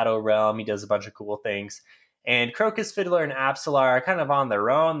this shadow realm. He does a bunch of cool things. And Crocus, Fiddler, and Apsalar are kind of on their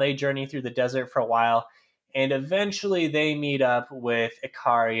own. They journey through the desert for a while. And eventually they meet up with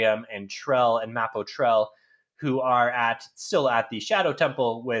Icarium and Trell and Mappo Trell, who are still at the Shadow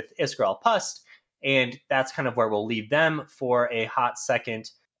Temple with Iskrael Pust. And that's kind of where we'll leave them for a hot second.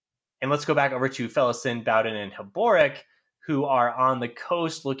 And let's go back over to Felasin, Bowden, and Haboric, who are on the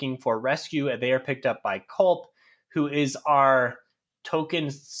coast looking for rescue. And they are picked up by Culp, who is our token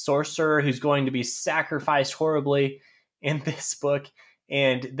sorcerer who's going to be sacrificed horribly in this book.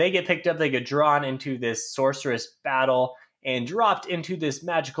 And they get picked up, they get drawn into this sorceress battle and dropped into this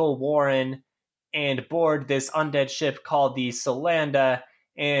magical warren and board this undead ship called the Solanda.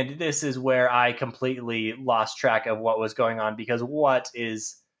 And this is where I completely lost track of what was going on, because what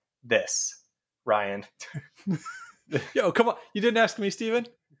is this, Ryan? Yo, come on. You didn't ask me, Steven?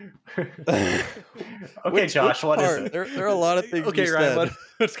 Okay, Josh, what is it? There are a lot of things. Okay, Ryan,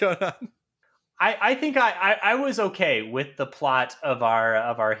 what's going on? I think I was okay with the plot of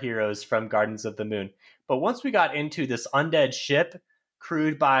our heroes from Gardens of the Moon. But once we got into this undead ship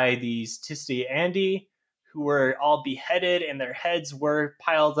crewed by these Tisti Andi, who were all beheaded and their heads were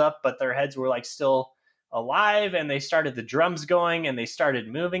piled up, but their heads were like still alive, and they started the drums going and they started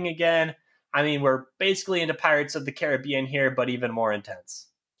moving again. I mean, we're basically into Pirates of the Caribbean here, but even more intense.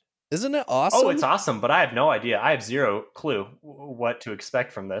 Isn't it awesome? Oh, it's awesome, but I have no idea. I have zero clue what to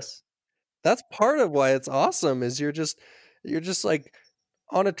expect from this. That's part of why it's awesome, is you're just like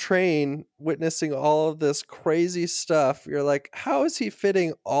on a train witnessing all of this crazy stuff. You're like, how is he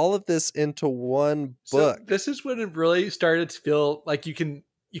fitting all of this into one book? So this is when it really started to feel like you can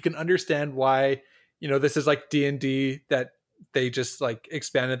understand why, this is like D&D that they just like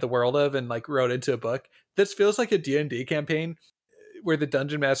expanded the world of and like wrote into a book. This feels like a D&D campaign where the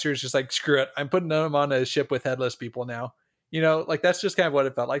dungeon master is just like, screw it, I'm putting them on a ship with headless people now. Like that's just kind of what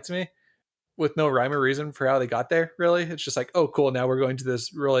it felt like to me, with no rhyme or reason for how they got there, really. It's just like, oh, cool, now we're going to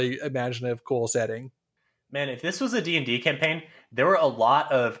this really imaginative, cool setting. Man, if this was a D&D campaign, there were a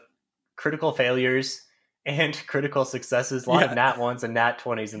lot of critical failures and critical successes, a lot of nat 1s and nat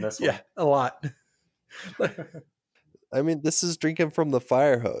 20s in this one. Yeah, a lot. I mean, this is drinking from the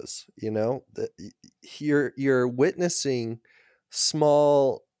fire hose, You're witnessing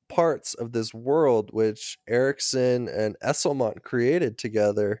small parts of this world which Erikson and Esselmont created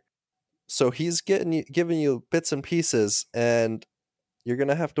together. So he's giving you bits and pieces, and you're going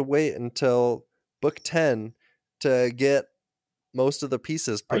to have to wait until book 10 to get most of the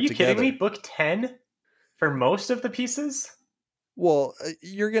pieces put together. Are you kidding me? Book 10 for most of the pieces? Well,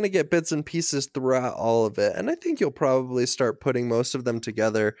 you're going to get bits and pieces throughout all of it, and I think you'll probably start putting most of them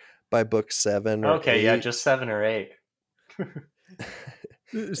together by book 7 or 8. Yeah, just 7 or 8.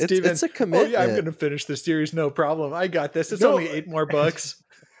 Steven, it's a commitment. Oh yeah, I'm going to finish the series, no problem. I got this. It's only 8 more books.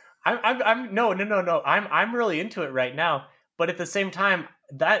 I'm really into it right now, but at the same time,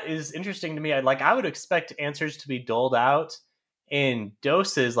 that is interesting to me. I would expect answers to be doled out in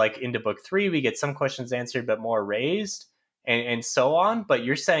doses, like into book 3 we get some questions answered but more raised and so on. But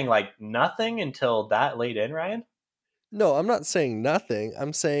you're saying like nothing until that late in, Ryan? No, I'm not saying nothing.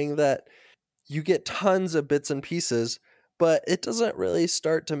 I'm saying that you get tons of bits and pieces, but it doesn't really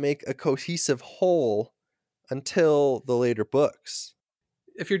start to make a cohesive whole until the later books.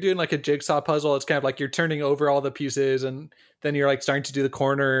 If you're doing like a jigsaw puzzle, it's kind of like you're turning over all the pieces, and then you're like starting to do the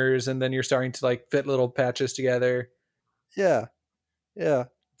corners, and then you're starting to like fit little patches together. Yeah.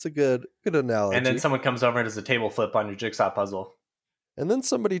 It's a good analogy. And then someone comes over and does a table flip on your jigsaw puzzle. And then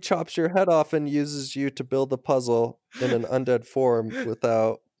somebody chops your head off and uses you to build the puzzle in an undead form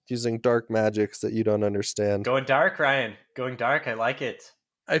without using dark magics that you don't understand. Going dark, Ryan. Going dark. I like it.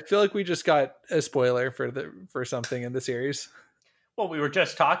 I feel like we just got a spoiler for something in the series. Well, we were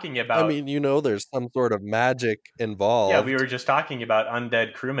just talking about. I mean, there's some sort of magic involved. Yeah, we were just talking about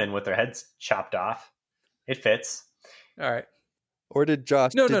undead crewmen with their heads chopped off. It fits. All right. Or did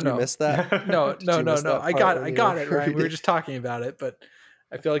Josh? No, did you miss that? No. I got it, Ryan. We were just just talking about it, but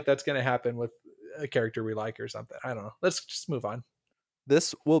I feel like that's going to happen with a character we like or something. I don't know. Let's just move on.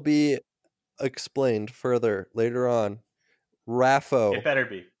 This will be explained further later on. Raffo. It better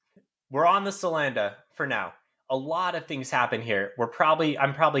be. We're on the Solanda for now. A lot of things happen here. I'm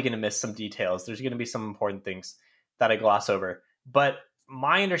probably going to miss some details. There's going to be some important things that I gloss over. But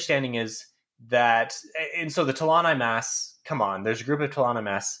my understanding is that, and so the Talani Mass, come on, there's a group of Talani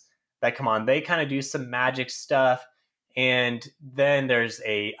Mass that come on. They kind of do some magic stuff. And then there's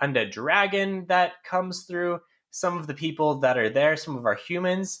a undead dragon that comes through. Some of the people that are there, some of our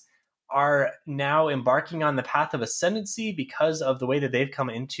humans, are now embarking on the path of ascendancy because of the way that they've come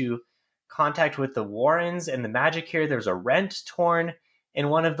into contact with the Warrens and the magic here. There's a rent torn in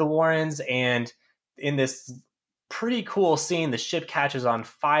one of the Warrens, and in this pretty cool scene, the ship catches on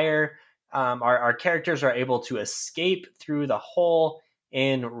fire. Our characters are able to escape through the hole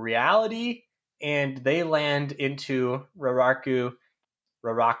in reality, and they land into Raraku.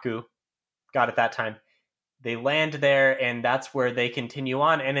 Got it that time. They land there, and that's where they continue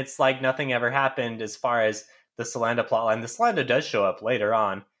on, and it's like nothing ever happened as far as the Solanda plotline. The Solanda does show up later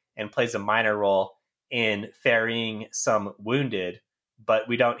on and plays a minor role in ferrying some wounded, but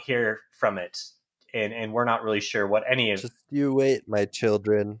we don't hear from it, and we're not really sure what any of. Just you wait, my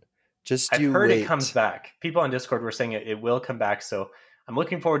children. Just I've you heard wait. It comes back. People on Discord were saying it will come back, so I'm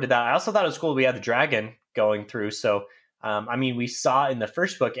looking forward to that. I also thought it was cool we had the dragon going through. So, I mean, we saw in the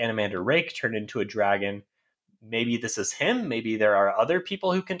first book Animander Rake turn into a dragon. Maybe this is him. Maybe there are other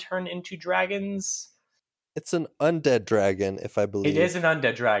people who can turn into dragons. It's an undead dragon, if I believe. It is an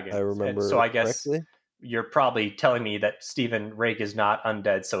undead dragon. I remember. So I guess correctly. You're probably telling me that Stephen Rake is not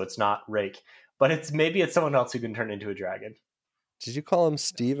undead, so it's not Rake. But maybe it's someone else who can turn into a dragon. Did you call him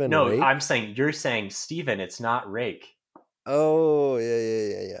Stephen? No, Rake? I'm saying you're saying Stephen. It's not Rake. Oh,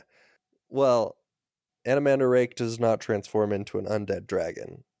 yeah. Well, Animander Rake does not transform into an undead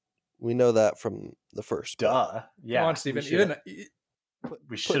dragon. We know that from the first book. Duh. Yeah. Come on, Stephen.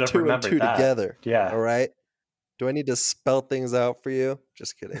 We should have two remembered and two that. together. Yeah. All right. Do I need to spell things out for you?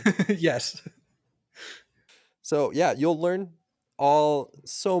 Just kidding. Yes. So yeah, you'll learn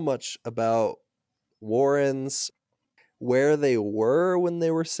so much about Warrens, where they were when they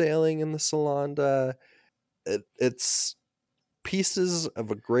were sailing in the Solanda. It's pieces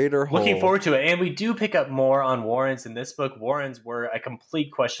of a greater whole. Looking forward to it. And we do pick up more on Warrens in this book. Warrens were a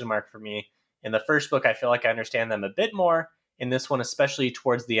complete question mark for me. In the first book, I feel like I understand them a bit more. In this one, especially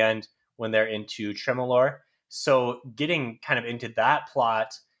towards the end when they're into Tremolor. So getting kind of into that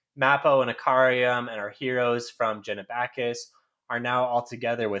plot, Mappo and Icarium and our heroes from Genebacus are now all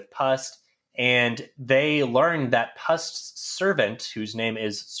together with Pust. And they learn that Pust's servant, whose name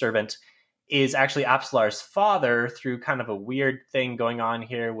is Servant, is actually Apsalar's father through kind of a weird thing going on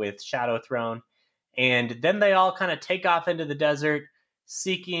here with Shadow Throne. And then they all kind of take off into the desert,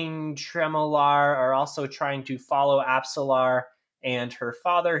 seeking Tremolar, or also trying to follow Apsalar and her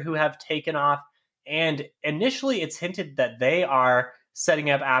father, who have taken off. And initially it's hinted that they are setting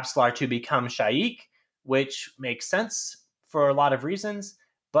up Apsalar to become Shaik, which makes sense for a lot of reasons.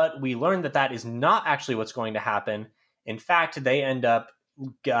 But we learn that that is not actually what's going to happen. In fact, they end up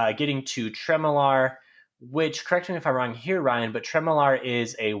getting to Tremolar, which, correct me if I'm wrong here, Ryan, but Tremolar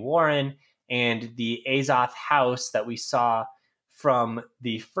is a warren, and the Azoth house that we saw from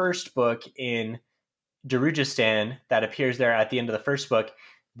the first book in Darujistan that appears there at the end of the first book.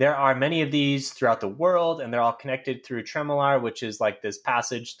 There are many of these throughout the world, and they're all connected through Tremolar, which is like this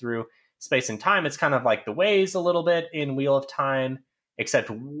passage through space and time. It's kind of like the Ways a little bit in Wheel of Time,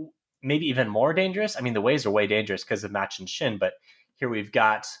 except maybe even more dangerous. I mean, the Ways are way dangerous because of Match and Shin, but here we've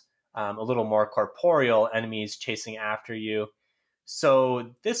got a little more corporeal enemies chasing after you.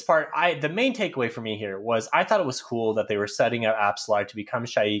 So this part, the main takeaway for me here was I thought it was cool that they were setting up Apsalar to become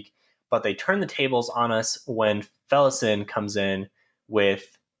Shaik, but they turn the tables on us when Felisin comes in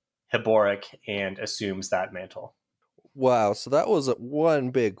with Hiboric and assumes that mantle. Wow, so that was one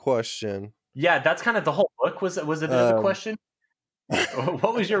big question. Yeah, that's kind of the whole book was a bit of a question.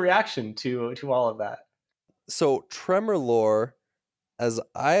 What was your reaction to all of that? So Tremorlore, as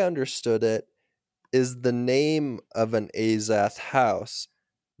I understood it, is the name of an Azoth house.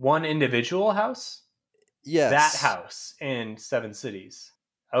 One individual house? Yes. That house in Seven Cities.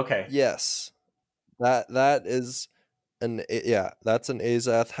 Okay. Yes. That is that's an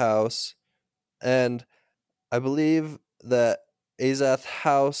Azoth house. And I believe that Azath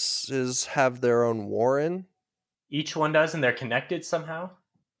houses have their own warren. Each one does, and they're connected somehow.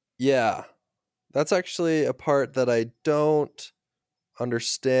 Yeah, that's actually a part that I don't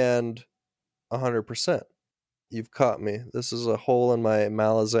understand 100%. You've caught me. This is a hole in my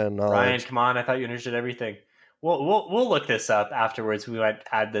Malazan knowledge. Ryan, come on! I thought you understood everything. We'll look this up afterwards. We might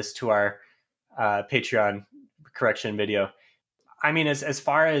add this to our Patreon correction video. I mean, as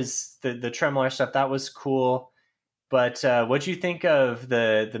far as the Tremlar stuff, that was cool. But what do you think of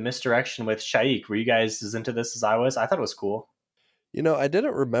the misdirection with Shaik? Were you guys as into this as I was? I thought it was cool. You know, I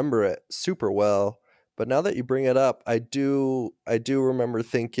didn't remember it super well, but now that you bring it up, I do remember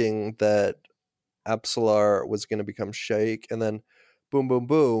thinking that Apsalar was going to become Shaik, and then boom, boom,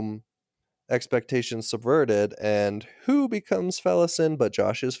 boom, expectations subverted, and who becomes Felasin but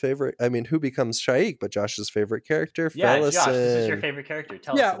Josh's favorite? I mean, who becomes Shaik but Josh's favorite character? Yeah, Felasin. Josh, this is your favorite character.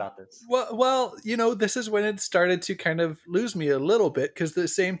 Tell us about this. Well, you know, this is when it started to kind of lose me a little bit, because the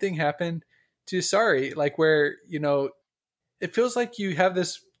same thing happened to Sari, like where, you know, it feels like you have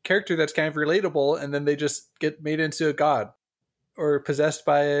this character that's kind of relatable, and then they just get made into a god or possessed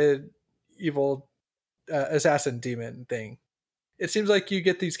by a evil assassin demon thing. It seems like you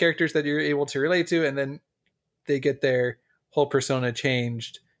get these characters that you're able to relate to, and then they get their whole persona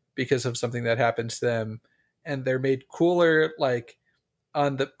changed because of something that happens to them, and they're made cooler, like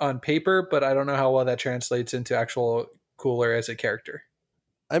on paper, but I don't know how well that translates into actual cooler as a character.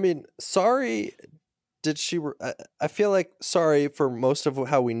 I mean, Sari, did she? I feel like Sari, for most of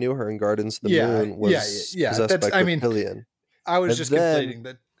how we knew her in Gardens of the Moon, was possessed by Cotillion. I was just conflating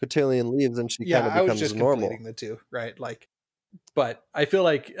that. Cotillion leaves, and she kind of becomes I was just normal. Conflating the two, right? Like, but I feel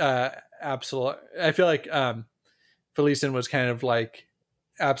like Apsalar. I feel like Felasin was kind of like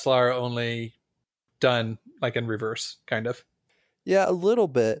Apsalar, only done like in reverse, kind of. Yeah, a little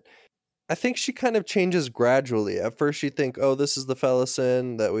bit. I think she kind of changes gradually. At first, you think, "Oh, this is the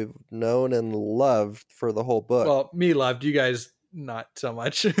Felasin that we've known and loved for the whole book." Well, me loved, you guys not so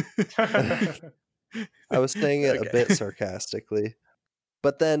much. I was saying it a bit sarcastically,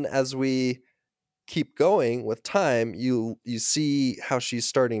 but then as we keep going with time, you see how she's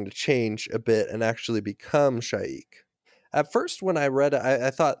starting to change a bit and actually become Shaik. At first, when I read it, I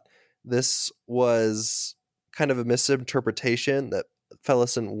thought this was kind of a misinterpretation, that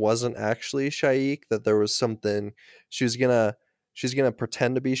Felasin wasn't actually Shaik, that there was something she's gonna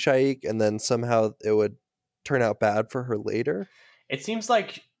pretend to be Shaik, and then somehow it would turn out bad for her later. It seems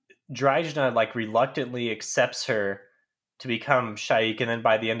like Drajna like reluctantly accepts her to become Shaik, and then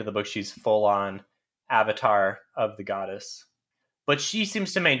by the end of the book, she's full on avatar of the goddess. But she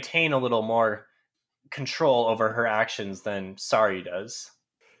seems to maintain a little more control over her actions than Sari does.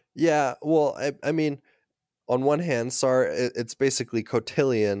 Yeah, well, I mean, on one hand, it's basically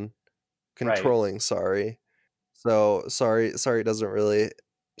Cotillion controlling right. Sari. So Sari doesn't really,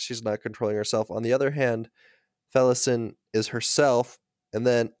 she's not controlling herself. On the other hand, Felasin is herself, and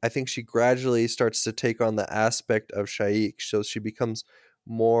then I think she gradually starts to take on the aspect of Shaik, so she becomes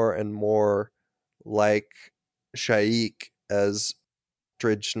more and more like Shaik as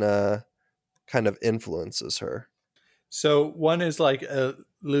Drajna kind of influences her. So one is like a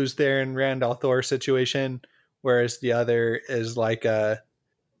Luz Theron Rand al'Thor situation, whereas the other is like a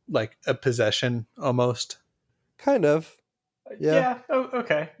possession almost. Kind of. Yeah. Oh,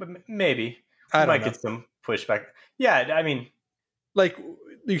 okay. But maybe. I might get some pushback. Yeah, I mean, like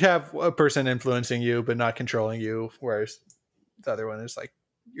you have a person influencing you but not controlling you, whereas the other one is like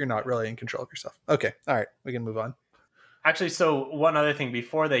you're not really in control of yourself. Okay. All right. We can move on. Actually, so one other thing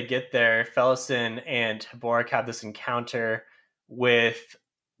before they get there, Felasin and Bork have this encounter with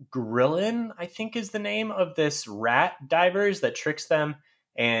Grillin, I think is the name of this rat divers that tricks them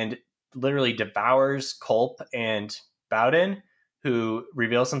and literally devours Culp and Bowden, who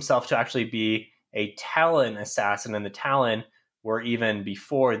reveals himself to actually be a Talon assassin, and the Talon were even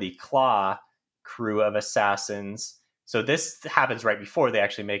before the Claw crew of assassins. So this happens right before they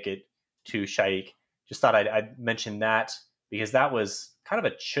actually make it to Shaik. Just thought I'd mention that because that was kind of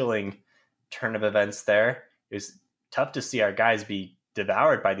a chilling turn of events there. It was tough to see our guys be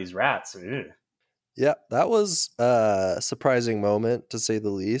devoured by these rats. Ugh. Yeah, that was a surprising moment, to say the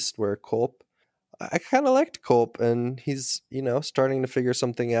least, where Culp, I kind of liked Culp, and he's, starting to figure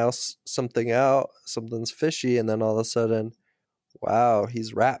something out, something's fishy, and then all of a sudden, wow,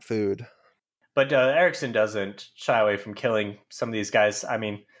 he's rat food. But Erikson doesn't shy away from killing some of these guys. I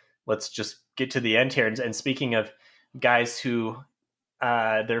mean, let's just get to the end here. And speaking of guys who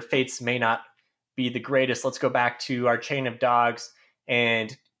their fates may not be the greatest, let's go back to our chain of dogs,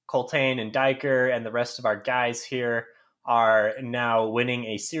 and Coltane and Diker and the rest of our guys here are now winning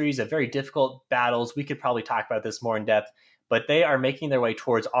a series of very difficult battles. We could probably talk about this more in depth, but they are making their way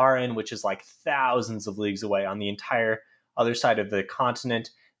towards Arin, which is like thousands of leagues away on the entire other side of the continent.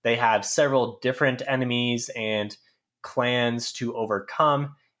 They have several different enemies and clans to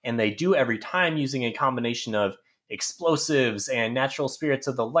overcome, and they do every time using a combination of explosives and natural spirits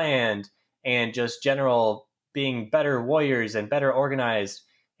of the land and just general being better warriors and better organized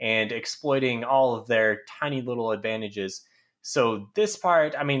and exploiting all of their tiny little advantages. So this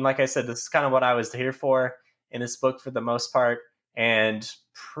part, I mean, like I said, this is kind of what I was here for in this book for the most part, and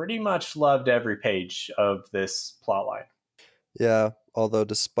pretty much loved every page of this plotline. Yeah, although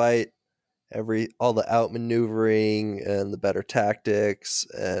despite all the outmaneuvering and the better tactics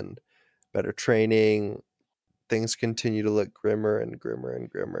and better training, things continue to look grimmer and grimmer and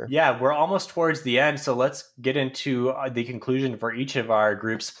grimmer. Yeah, we're almost towards the end, so let's get into the conclusion for each of our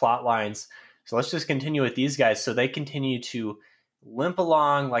group's plot lines. So let's just continue with these guys. So they continue to limp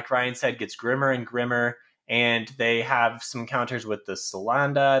along, like Ryan said, gets grimmer and grimmer, and they have some encounters with the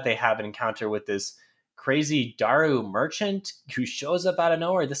Solanda. They have an encounter with this crazy Daru merchant who shows up out of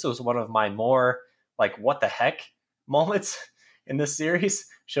nowhere. This was one of my more like what the heck moments in this series.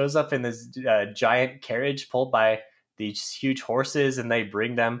 Shows up in this giant carriage pulled by these huge horses, and they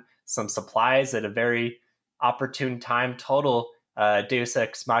bring them some supplies at a very opportune time. Total Deus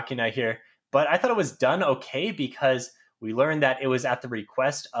Ex Machina here. But I thought it was done okay because we learned that it was at the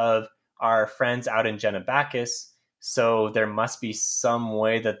request of our friends out in Genebacus. So there must be some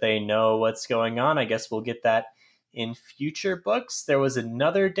way that they know what's going on. I guess we'll get that in future books. There was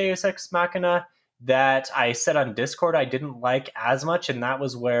another Deus Ex Machina that I said on Discord I didn't like as much, and that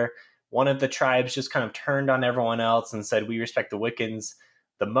was where one of the tribes just kind of turned on everyone else and said, we respect the Wiccans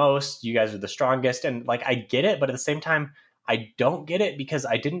the most. You guys are the strongest. And like, I get it, but at the same time, I don't get it because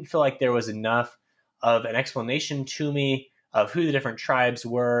I didn't feel like there was enough of an explanation to me of who the different tribes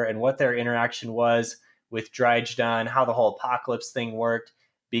were and what their interaction was with Dryjdan, how the whole apocalypse thing worked,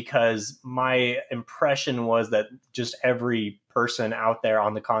 because my impression was that just every person out there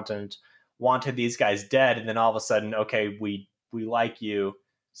on the continent wanted these guys dead, and then all of a sudden, okay, we like you,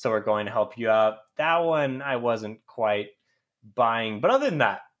 so we're going to help you out. That one I wasn't quite buying, but other than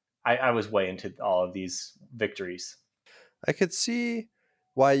that, I was way into all of these victories. I could see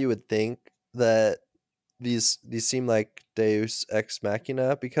why you would think that these seem like Deus Ex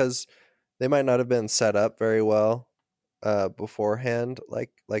Machina, because they might not have been set up very well beforehand,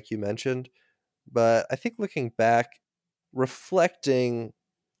 like you mentioned. But I think looking back, reflecting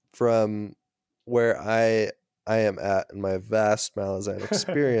from where I am at in my vast Malazan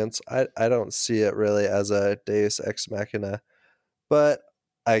experience, I don't see it really as a Deus Ex Machina, but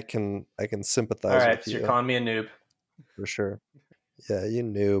I can sympathize all right, with so you. you're calling me a noob. For sure. Yeah, you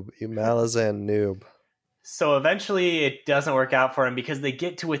noob. You Malazan noob. So eventually it doesn't work out for him because they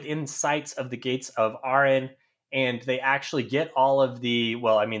get to within sights of the gates of Arin, and they actually get all of the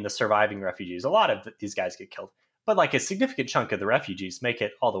surviving refugees. A lot of these guys get killed, but like a significant chunk of the refugees make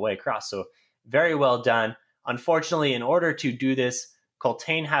it all the way across. So very well done. Unfortunately, in order to do this,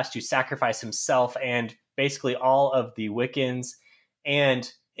 Coltaine has to sacrifice himself and basically all of the Wiccans.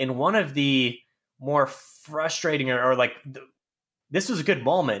 And in one of the more frustrating this was a good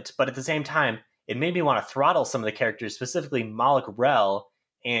moment, but at the same time, it made me want to throttle some of the characters, specifically Malak Rel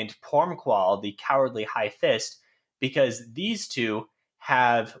and Pormqual, the cowardly High Fist, because these two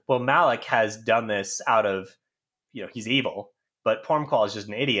Malak has done this out of, he's evil, but Pormqual is just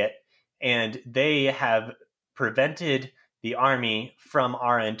an idiot, and they have prevented the army from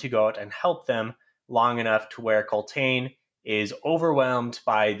Arin to go out and help them long enough to where Coltaine is overwhelmed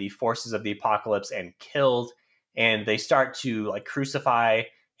by the forces of the apocalypse and killed, and they start to crucify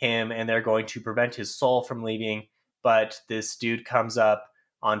him, and they're going to prevent his soul from leaving. But this dude comes up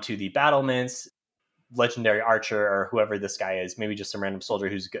onto the battlements, legendary archer or whoever this guy is, maybe just some random soldier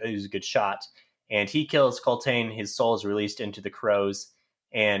who's a good shot, and he kills Coltaine. His soul is released into the crows,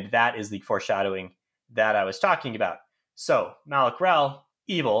 and that is the foreshadowing that I was talking about. So Malak Rel,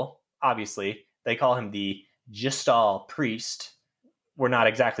 evil, obviously. They call him the Gistal priest. We're not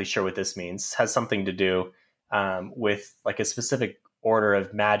exactly sure what this means. Has something to do with a specific order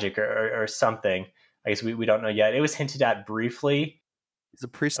of magic or something. I guess we don't know yet. It was hinted at briefly. He's a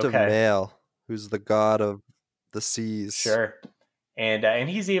priest of Mael, who's the god of the seas. Sure. And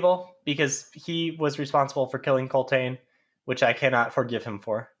he's evil because he was responsible for killing Coltaine, which I cannot forgive him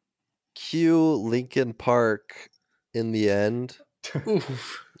for. Cue Linkin Park in the end,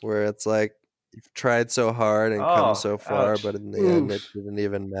 where it's like, you've tried so hard and come so far, but in the end it didn't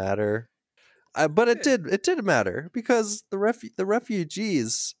even matter. But it did matter because the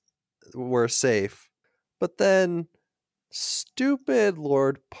refugees were safe. But then stupid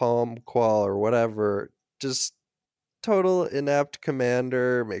Lord Pormqual or whatever just total inept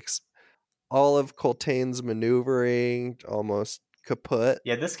commander, makes all of Coltane's maneuvering almost kaput.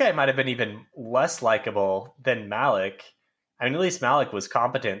 Yeah, this guy might have been even less likable than Malik. I mean, at least Malik was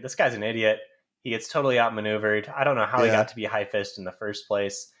competent. This guy's an idiot. He gets totally outmaneuvered. I don't know how he Yeah. got to be High Fist in the first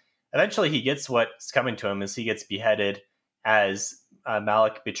place. Eventually, he gets what's coming to him as he gets beheaded as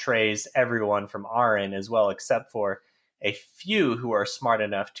Malik betrays everyone from Arin as well, except for a few who are smart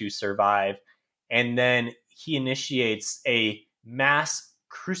enough to survive. And then he initiates a mass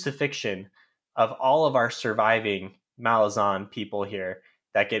crucifixion of all of our surviving Malazan people here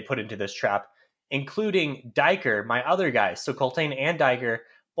that get put into this trap, including Diker, my other guy. So Coltane and Diker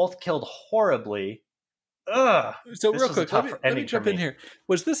both killed horribly. Ugh. So This real was a quick, tough let me ending jump for in me. here.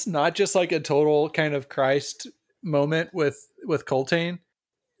 Was this not just like a total kind of Christ moment with Coltane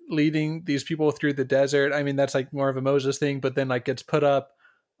leading these people through the desert? I mean, that's like more of a Moses thing, but then like gets put up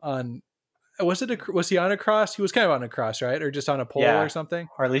on. Was he on a cross? He was kind of on a cross, right? Or just on a pole Yeah. or something?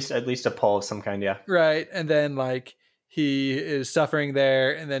 Or at least a pole of some kind, yeah. Right. And then like he is suffering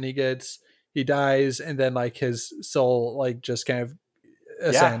there, and then he dies, and then like his soul like just kind of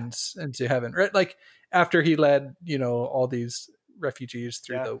ascends into heaven. Right. Like after he led, all these refugees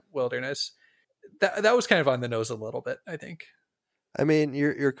through Yeah. the wilderness. That was kind of on the nose a little bit, I think. I mean,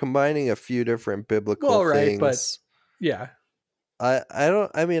 you're combining a few different biblical Well, right, things. but yeah. I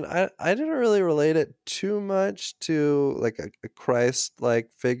didn't really relate it too much to like a Christ-like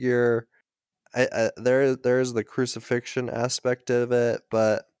figure. There's the crucifixion aspect of it,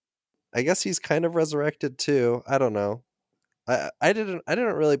 but I guess he's kind of resurrected too. I don't know. I didn't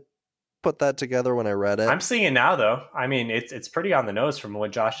really put that together when I read it. I'm seeing it now, though. I mean, it's pretty on the nose from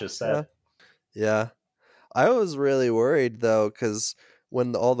what Josh just said. Yeah. I was really worried though, because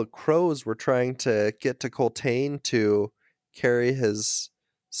when all the crows were trying to get to Coltane to carry his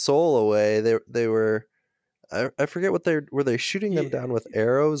soul away, they were I forget what were they shooting them down with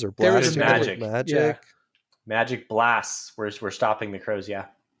arrows or There was blasting them magic. with magic? Yeah. Magic blasts. We're stopping the crows, yeah.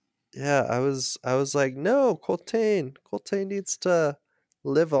 Yeah, I was like, no, Coltane needs to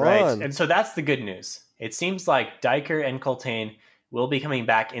live Right. on. And so that's the good news. It seems like Diker and Coltane will be coming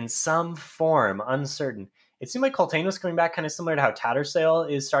back in some form, uncertain. It seemed like Coltane was coming back kind of similar to how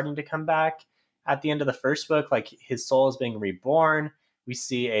Tattersail is starting to come back at the end of the first book. Like his soul is being reborn. We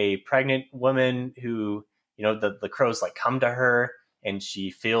see a pregnant woman who, the crows like come to her and she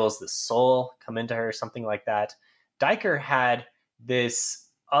feels the soul come into her, something like that. Diker had this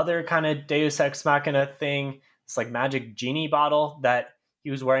other kind of Deus Ex Machina thing, this like magic genie bottle that he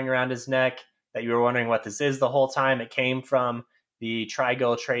was wearing around his neck that you were wondering what this is the whole time. It came from the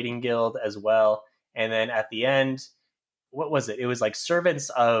Trigal Trading Guild as well. And then at the end, what was it? It was like servants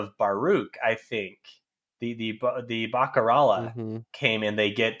of Baruch, I think. The Bacarala came and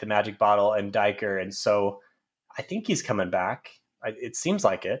they get the magic bottle and Diker. And so I think he's coming back. It seems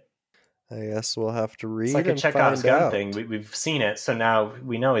like it. I guess we'll have to read. It's like a and Chekhov's find gun out. thing. We've seen it, so now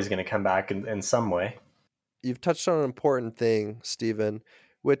we know he's going to come back in some way. You've touched on an important thing, Stephen,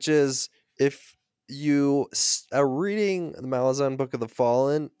 which is if you are reading the Malazan Book of the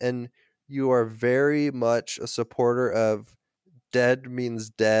Fallen and you are very much a supporter of dead means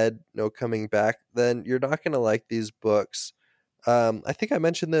dead, no coming back, then you're not going to like these books. I think I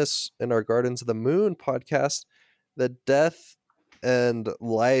mentioned this in our Gardens of the Moon podcast, that death and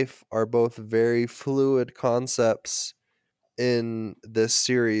life are both very fluid concepts in this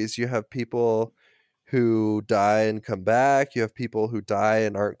series. You have people who die and come back. You have people who die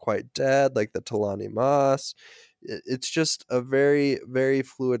and aren't quite dead, like the Talani Mas. It's just a very, very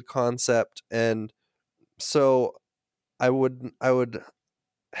fluid concept. And so I would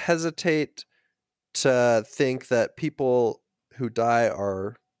hesitate to think that people who die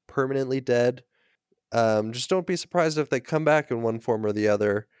are permanently dead. Just don't be surprised if they come back in one form or the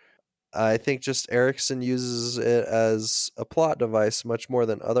other. I think just Erikson uses it as a plot device much more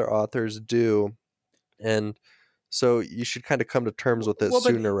than other authors do. And so you should kind of come to terms with it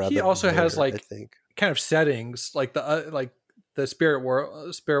sooner rather than later. He also has I think kind of settings like the spirit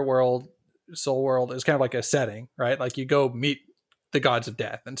world, soul world is kind of like a setting, right? Like you go meet the gods of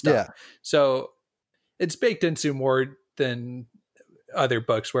death and stuff. Yeah. So it's baked into more than other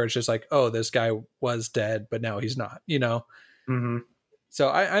books where it's just like, oh, this guy was dead, but now he's not, Mm-hmm. So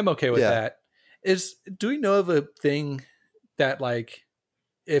I'm okay with that. Do we know of a thing that like,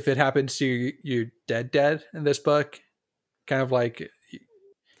 if it happens to you dead in this book, kind of like,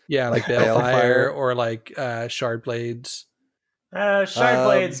 like Balefire or like Shard Blades? Shard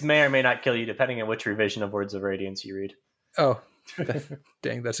Blades may or may not kill you depending on which revision of Words of Radiance you read. Oh,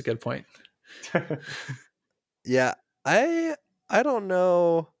 dang, that's a good point. Yeah, I don't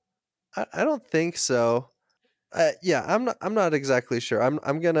know. I don't think so. Yeah, I'm not exactly sure.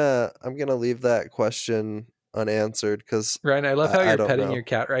 I'm gonna leave that question unanswered because Ryan, I love how I you're don't petting know. your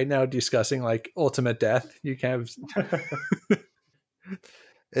cat right now, discussing like ultimate death. You kind of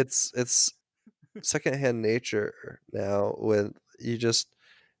It's secondhand nature now when you just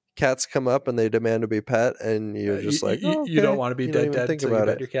cats come up and they demand to be pet and you're just like, oh, you don't okay. want to be You don't dead even think so you about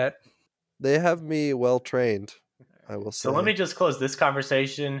pet it. your cat. They have me well trained, I will So let me say. just close this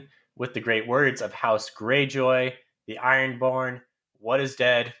conversation with the great words of House Greyjoy, the Ironborn. What is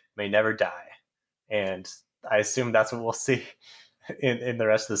dead may never die. And I assume that's what we'll see in the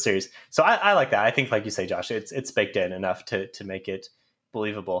rest of the series. So I like that. I think, like you say, Josh, it's baked in enough to make it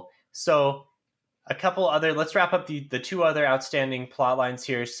believable. So a couple other, let's wrap up the two other outstanding plot lines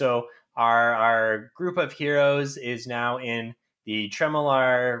here. So our group of heroes is now in the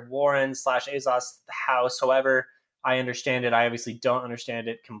Tremolar Warren / Azos house. However, I understand it. I obviously don't understand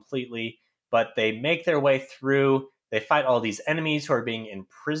it completely, but they make their way through. They fight all these enemies who are being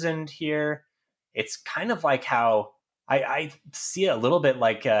imprisoned here. It's kind of like how I see it a little bit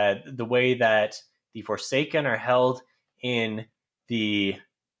like the way that the Forsaken are held in the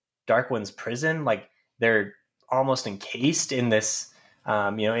Dark One's prison. Like they're almost encased in this.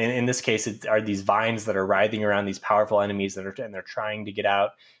 In this case, it are these vines that are writhing around these powerful enemies and they're trying to get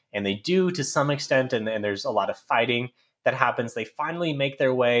out, and they do to some extent. And there's a lot of fighting that happens. They finally make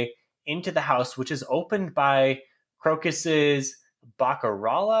their way into the house, which is opened by Crocus's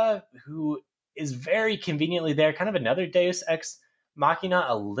Bacarala, who is very conveniently there. Kind of another Deus Ex Machina,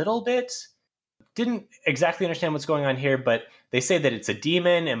 a little bit. Didn't exactly understand what's going on here, but they say that it's a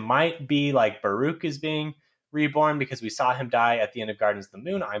demon. It might be like Baruch is being reborn because we saw him die at the end of Gardens of the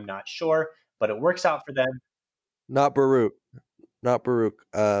Moon. I'm not sure, but it works out for them. Not Baruch. Not Baruch.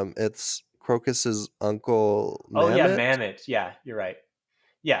 It's Crocus's uncle Mammoth. Oh yeah, Mammoth. Yeah, you're right.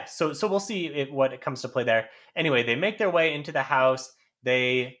 Yeah, so we'll see what it comes to play there. Anyway, they make their way into the house.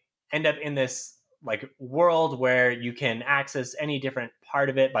 They end up in this like world where you can access any different part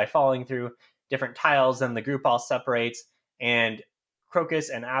of it by falling through different tiles. Then the group all separates, and Crocus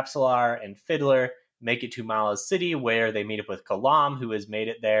and Apsalar and Fiddler make it to Mala's city, where they meet up with Kalam, who has made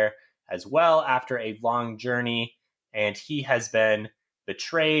it there as well after a long journey, and he has been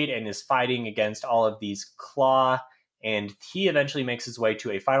betrayed and is fighting against all of these Claw. And he eventually makes his way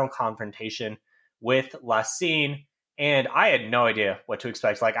to a final confrontation with Laseen. And I had no idea what to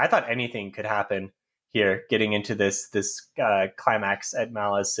expect. Like, I thought anything could happen here, getting into this climax at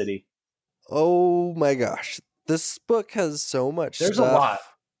Mala's city. Oh my gosh, this book has so much There's stuff a lot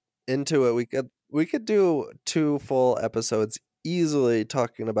into it. We could do 2 full episodes easily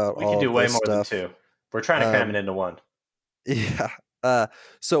talking about We all could do of way this more stuff. than 2. We're trying to cram it into 1. Yeah.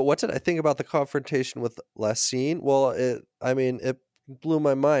 So what did I think about the confrontation with Laseen? Well, it blew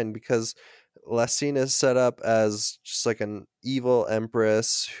my mind because Laseen is set up as just like an evil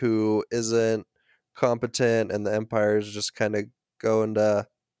empress who isn't competent, and the empire is just kind of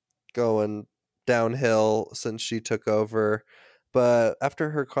going downhill since she took over. But after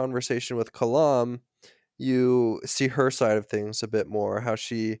her conversation with Kalam, you see her side of things a bit more, how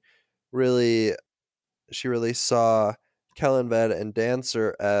she really saw Kellanved and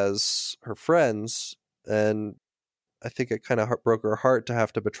Dancer as her friends, and I think it kind of broke her heart to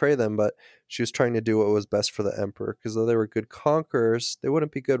have to betray them, but she was trying to do what was best for the emperor, because though they were good conquerors, they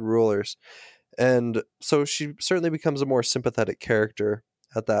wouldn't be good rulers. And so she certainly becomes a more sympathetic character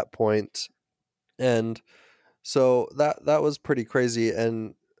at that point. And so that was pretty crazy,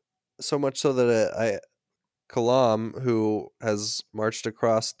 and so much so that Kalam, who has marched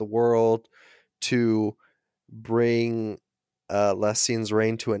across the world to bring Laseen's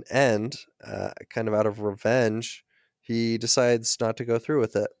reign to an end, kind of out of revenge, he decides not to go through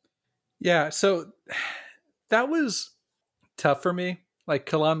with it. Yeah, so that was tough for me. Like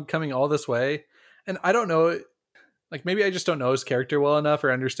Kalam coming all this way, and I don't know, like maybe I just don't know his character well enough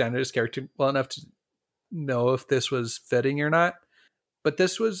or understand his character well enough to know if this was fitting or not. But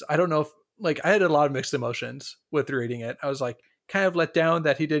this was, I don't know if, like, I had a lot of mixed emotions with reading it. I was like kind of let down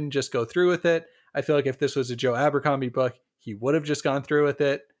that he didn't just go through with it. I feel like if this was a Joe Abercrombie book, he would have just gone through with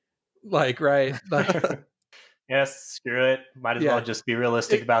it. Like, right. Like, yes, screw it. Might as well just be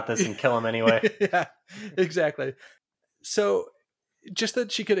realistic about this and kill him anyway. Yeah, exactly. So just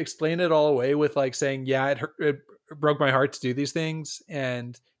that she could explain it all away with like saying, yeah, it broke my heart to do these things,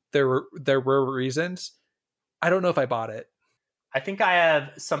 and there were reasons. I don't know if I bought it. I think I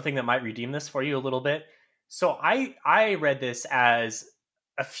have something that might redeem this for you a little bit. So I read this as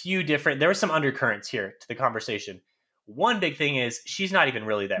a few different, there were some undercurrents here to the conversation. One big thing is she's not even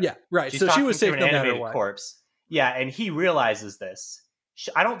really there. Yeah, right. She's so she was safe an no matter animated what. corpse. Yeah, and he realizes this.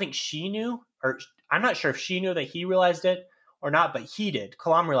 I don't think she knew, or I'm not sure if she knew that he realized it or not, but he did.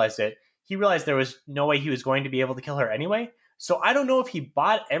 Kalam realized it. He realized there was no way he was going to be able to kill her anyway. So I don't know if he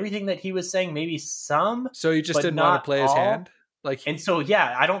bought everything that he was saying, maybe some. So he just but didn't not want to play his all. hand? And so,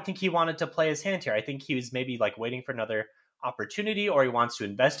 yeah, I don't think he wanted to play his hand here. I think he was maybe like waiting for another opportunity, or he wants to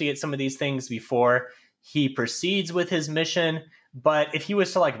investigate some of these things before he proceeds with his mission. But if he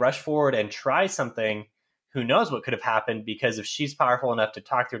was to like rush forward and try something, who knows what could have happened? Because if she's powerful enough to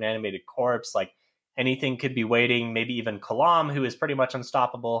talk through an animated corpse, like anything could be waiting. Maybe even Kalam, who is pretty much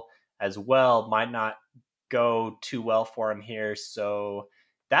unstoppable as well, might not go too well for him here. So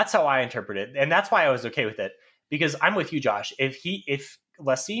that's how I interpret it. And that's why I was okay with it. Because I'm with you, Josh. If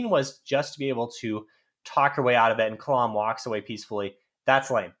Lasine was just to be able to talk her way out of it and Kalam walks away peacefully,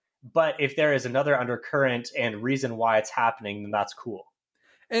 that's lame. But if there is another undercurrent and reason why it's happening, then that's cool.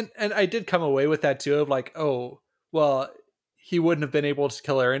 And I did come away with that too, of like, oh, well, he wouldn't have been able to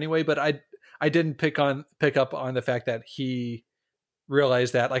kill her anyway. But I didn't pick up on the fact that he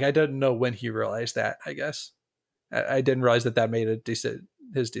realized that. Like, I didn't know when he realized that. I guess I didn't realize that made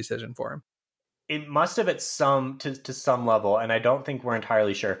his decision for him. It must have to some level, and I don't think we're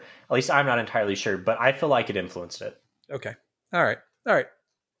entirely sure. At least I'm not entirely sure, but I feel like it influenced it. Okay. All right.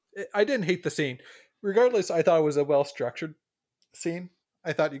 I didn't hate the scene. Regardless, I thought it was a well-structured scene.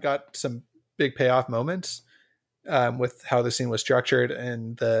 I thought you got some big payoff moments with how the scene was structured,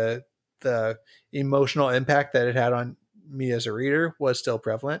 and the emotional impact that it had on me as a reader was still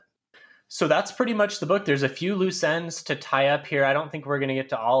prevalent. So that's pretty much the book. There's a few loose ends to tie up here. I don't think we're going to get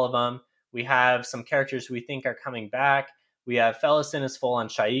to all of them. We have some characters who we think are coming back. We have Felasin is full on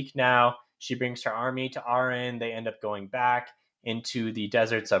Shaik now. She brings her army to Arin. They end up going back into the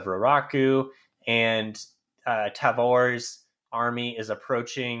deserts of Raraku. And Tavor's army is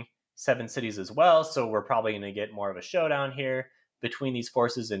approaching Seven Cities as well. So we're probably going to get more of a showdown here between these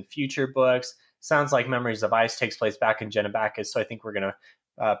forces in future books. Sounds like Memories of Ice takes place back in Genebacus. So I think we're going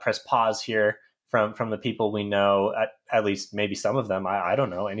to press pause here from the people we know, at least maybe some of them. I don't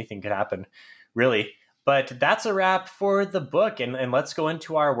know. Anything could happen, really. But that's a wrap for the book. And let's go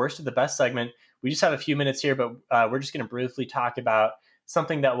into our worst of the best segment. We just have a few minutes here, but we're just going to briefly talk about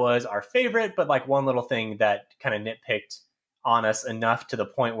something that was our favorite, but like one little thing that kind of nitpicked on us enough to the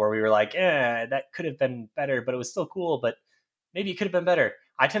point where we were like, that could have been better, but it was still cool, but maybe it could have been better.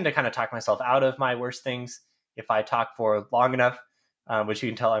 I tend to kind of talk myself out of my worst things if I talk for long enough, which you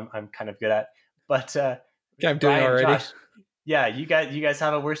can tell I'm kind of good at. But I'm doing Ryan, already. Josh, yeah, you guys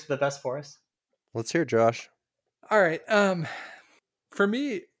have a worst of the best for us? Let's hear Josh. All right. For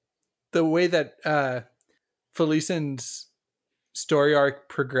me, the way that Felicin's story arc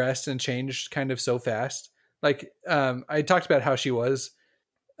progressed and changed kind of so fast. Like, I talked about how she was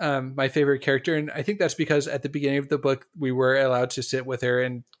my favorite character, and I think that's because at the beginning of the book, we were allowed to sit with her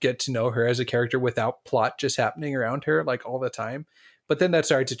and get to know her as a character without plot just happening around her like all the time. But then that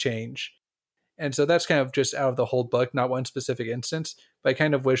started to change. And so that's kind of just out of the whole book, not one specific instance. But I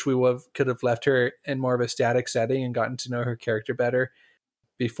kind of wish we could have left her in more of a static setting and gotten to know her character better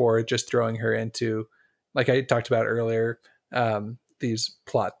before just throwing her into, like I talked about earlier, these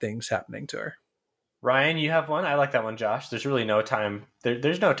plot things happening to her. Ryan, you have one? I like that one, Josh. There's really no time.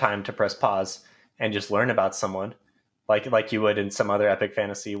 There's no time to press pause and just learn about someone like you would in some other epic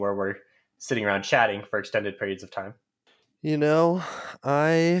fantasy where we're sitting around chatting for extended periods of time. You know,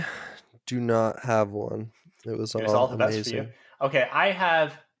 I do not have one. It was all the best amazing. for you. Okay, I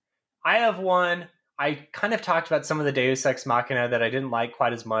have one. I kind of talked about some of the Deus Ex Machina that I didn't like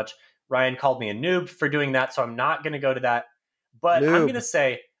quite as much. Ryan called me a noob for doing that, so I'm not going to go to that. But I'm going to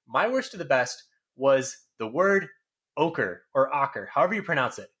say my worst of the best was the word ochre or ochre, however you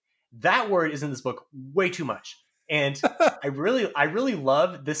pronounce it. That word is in this book way too much. And I really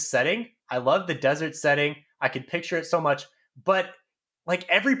love this setting. I love the desert setting. I could picture it so much. But like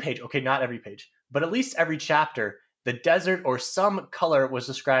every page, okay, not every page, but at least every chapter, the desert or some color was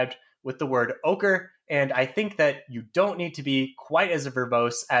described with the word ochre. And I think that you don't need to be quite as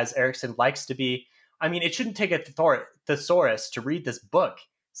verbose as Erikson likes to be. I mean, it shouldn't take a thesaurus to read this book.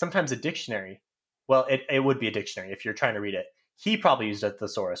 Sometimes a dictionary. Well, it would be a dictionary if you're trying to read it. He probably used a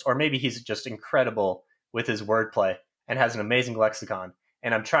thesaurus, or maybe he's just incredible with his wordplay and has an amazing lexicon.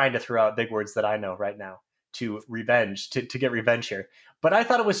 And I'm trying to throw out big words that I know right now to get revenge here. But I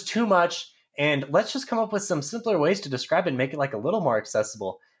thought it was too much. And let's just come up with some simpler ways to describe it and make it like a little more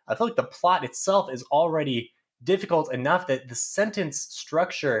accessible. I feel like the plot itself is already difficult enough that the sentence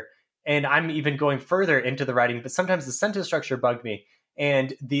structure, and I'm even going further into the writing, but sometimes the sentence structure bugged me.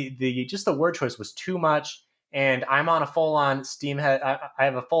 And the just the word choice was too much. And I'm on a full-on steam head. I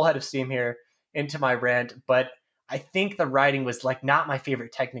have a full head of steam here into my rant, but I think the writing was like not my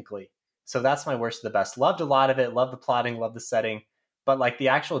favorite technically. So that's my worst of the best. Loved a lot of it. Loved the plotting. Loved the setting. But like the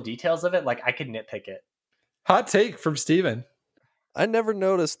actual details of it, like I could nitpick it. Hot take from Steven. I never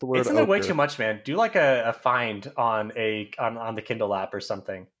noticed the word It's in there way ochre. too much, man. Do like a find on the Kindle app or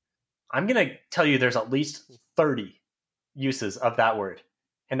something. I'm gonna tell you there's at least 30 uses of that word.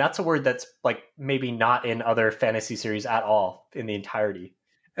 And that's a word that's like maybe not in other fantasy series at all in the entirety.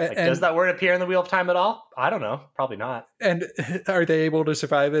 Like, does that word appear in the Wheel of Time at all? I don't know. Probably not. And are they able to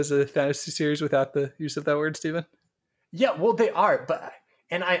survive as a fantasy series without the use of that word, Steven? Yeah, well, they are. But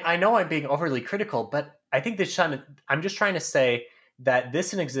and I know I'm being overly critical, but I think I'm just trying to say that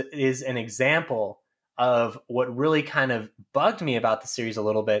this is an example of what really kind of bugged me about the series a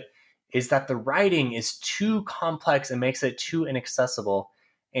little bit, is that the writing is too complex and makes it too inaccessible.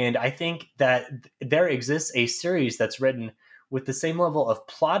 And I think that there exists a series that's written with the same level of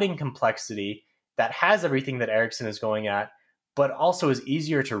plotting complexity that has everything that Erikson is going at, but also is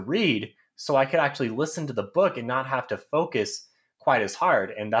easier to read. So I could actually listen to the book and not have to focus quite as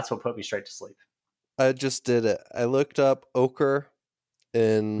hard. And that's what put me straight to sleep. I just did it. I looked up ochre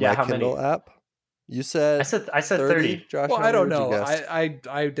in my Kindle app. You said I said 30. Josh, well, I don't know. I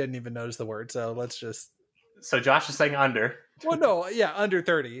didn't even notice the word, so let's just. So Josh is saying under. Well, no, yeah, under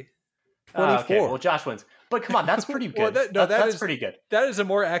 30. 24. Okay, well, Josh wins. But come on, that's pretty good. That's pretty good. That is a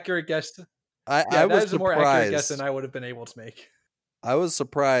more accurate guess. I was surprised. A more accurate guess than I would have been able to make. I was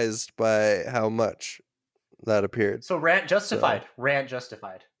surprised by how much that appeared. So rant justified. Rant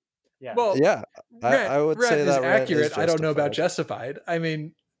justified. Yeah. Well, yeah, I would say that rant is accurate. I don't know about justified. I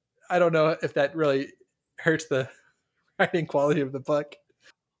mean, I don't know if that really hurts the writing quality of the book.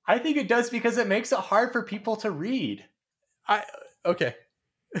 I think it does because it makes it hard for people to read. Okay.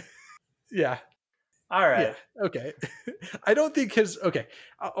 Yeah. All right. Yeah. Okay. I don't think a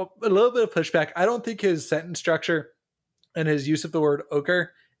little bit of pushback. I don't think his sentence structure and his use of the word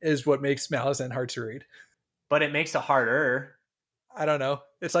ochre is what makes Malazan hard to read. But it makes it harder. I don't know.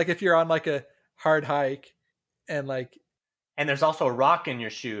 It's like if you're on like a hard hike and there's also a rock in your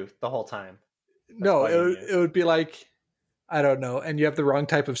shoe the whole time. No, it would be like, I don't know. And you have the wrong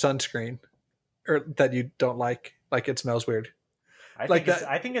type of sunscreen or that you don't like it smells weird. I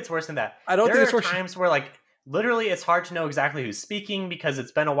think it's worse than that. I don't think it's worse. There are times where like literally it's hard to know exactly who's speaking because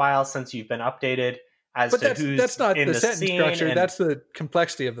it's been a while since you've been updated as to who's that's not in the the sentence scene. Structure. That's the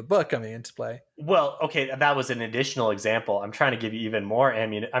complexity of the book coming into play. Well, okay, that was an additional example. I'm trying to give you even more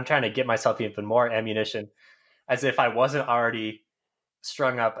I'm trying to get myself even more ammunition, as if I wasn't already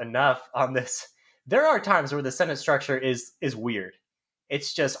strung up enough on this. There are times where the sentence structure is weird.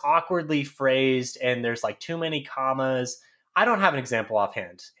 It's just awkwardly phrased, and there's like too many commas. I don't have an example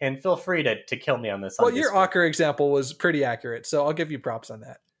offhand, and feel free to kill me on this. Well, your ochre example was pretty accurate, so I'll give you props on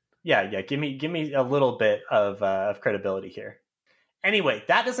that. Yeah. Give me a little bit of credibility here. Anyway,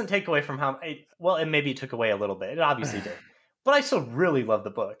 that doesn't take away from it maybe took away a little bit. It obviously did, but I still really love the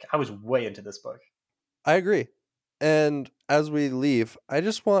book. I was way into this book. I agree. And as we leave, I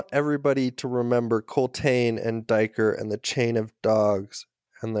just want everybody to remember Coltane and Diker and the chain of dogs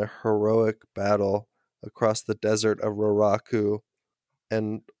and their heroic battle across the desert of Raraku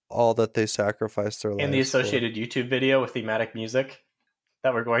and all that they sacrificed their lives. And the associated YouTube video with thematic music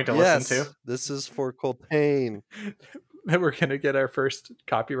that we're going to yes, listen to. This is for Coltane. We're going to get our first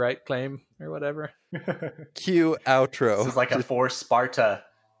copyright claim or whatever. Cue outro. This is like a For Sparta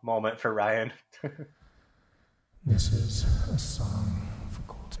moment for Ryan. This is a song for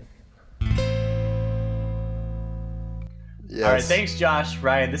Coltane. Yes. All right, thanks, Josh.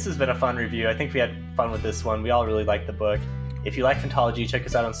 Ryan, this has been a fun review. I think we had fun with this one. We all really like the book. If you like Phantology, check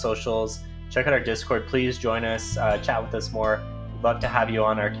us out on socials. Check out our Discord. Please join us. Chat with us more. We'd love to have you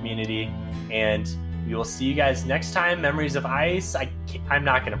on our community. And we will see you guys next time. Memories of Ice. I'm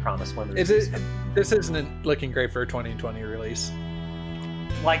not going to promise when the release comes. This isn't looking great for a 2020 release.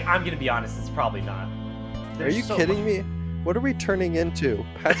 Like, I'm going to be honest, it's probably not. Are you kidding me? What are we turning into?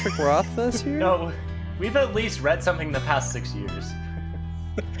 Patrick Rothfuss here? No, we've at least read something in the past 6 years.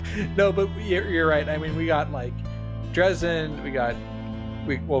 No, but you're right. I mean, we got like Dresden.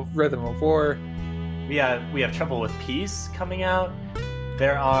 Rhythm of War. We have Trouble with Peace coming out.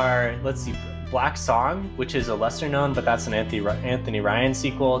 There are, let's see, Black Song, which is a lesser known, but that's an Anthony Ryan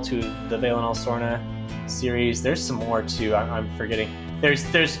sequel to the Valinor Sorna series. There's some more too. I'm forgetting.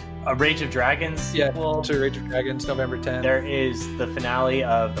 There's a Rage of Dragons sequel. Yeah, to Rage of Dragons, November 10th. There is the finale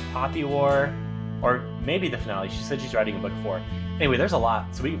of the Poppy War, or maybe the finale. She said she's writing a book for. Anyway, there's a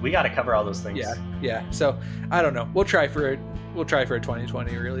lot, so we got to cover all those things. Yeah. So I don't know. We'll try for a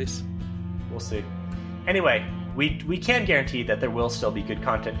 2020 release. We'll see. Anyway, we can guarantee that there will still be good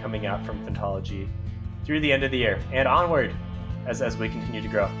content coming out from Phantology through the end of the year and onward. as we continue to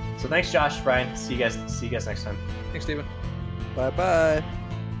grow. So thanks, Josh, Brian. See you guys next time. Thanks, Steven. Bye bye.